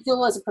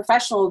you'll as a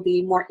professional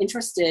be more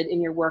interested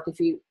in your work if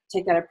you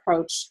take that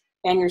approach,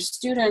 and your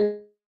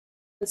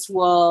students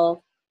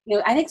will,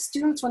 I think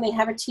students, when they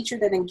have a teacher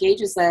that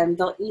engages them,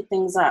 they'll eat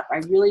things up. I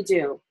really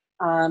do.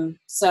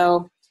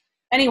 So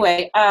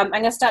anyway, I'm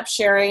going to stop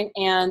sharing,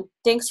 and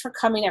thanks for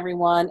coming,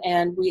 everyone.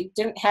 And we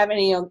didn't have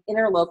any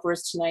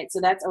interlopers tonight,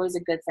 so that's always a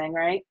good thing,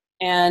 right?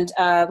 And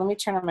let me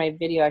turn on my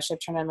video. I should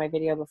have turned on my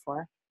video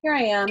before. Here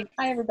I am.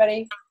 Hi,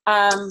 everybody.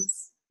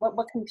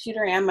 What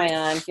computer am I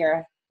on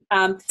here?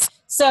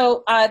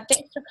 So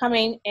thanks for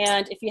coming,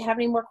 and if you have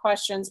any more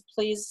questions,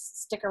 please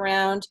stick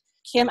around.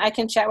 Kim, I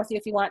can chat with you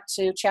if you want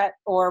to chat,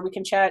 or we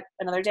can chat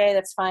another day.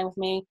 That's fine with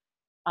me.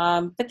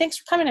 But thanks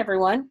for coming,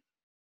 everyone.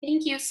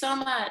 Thank you so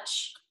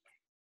much.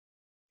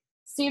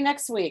 See you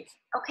next week.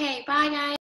 Okay, bye, guys.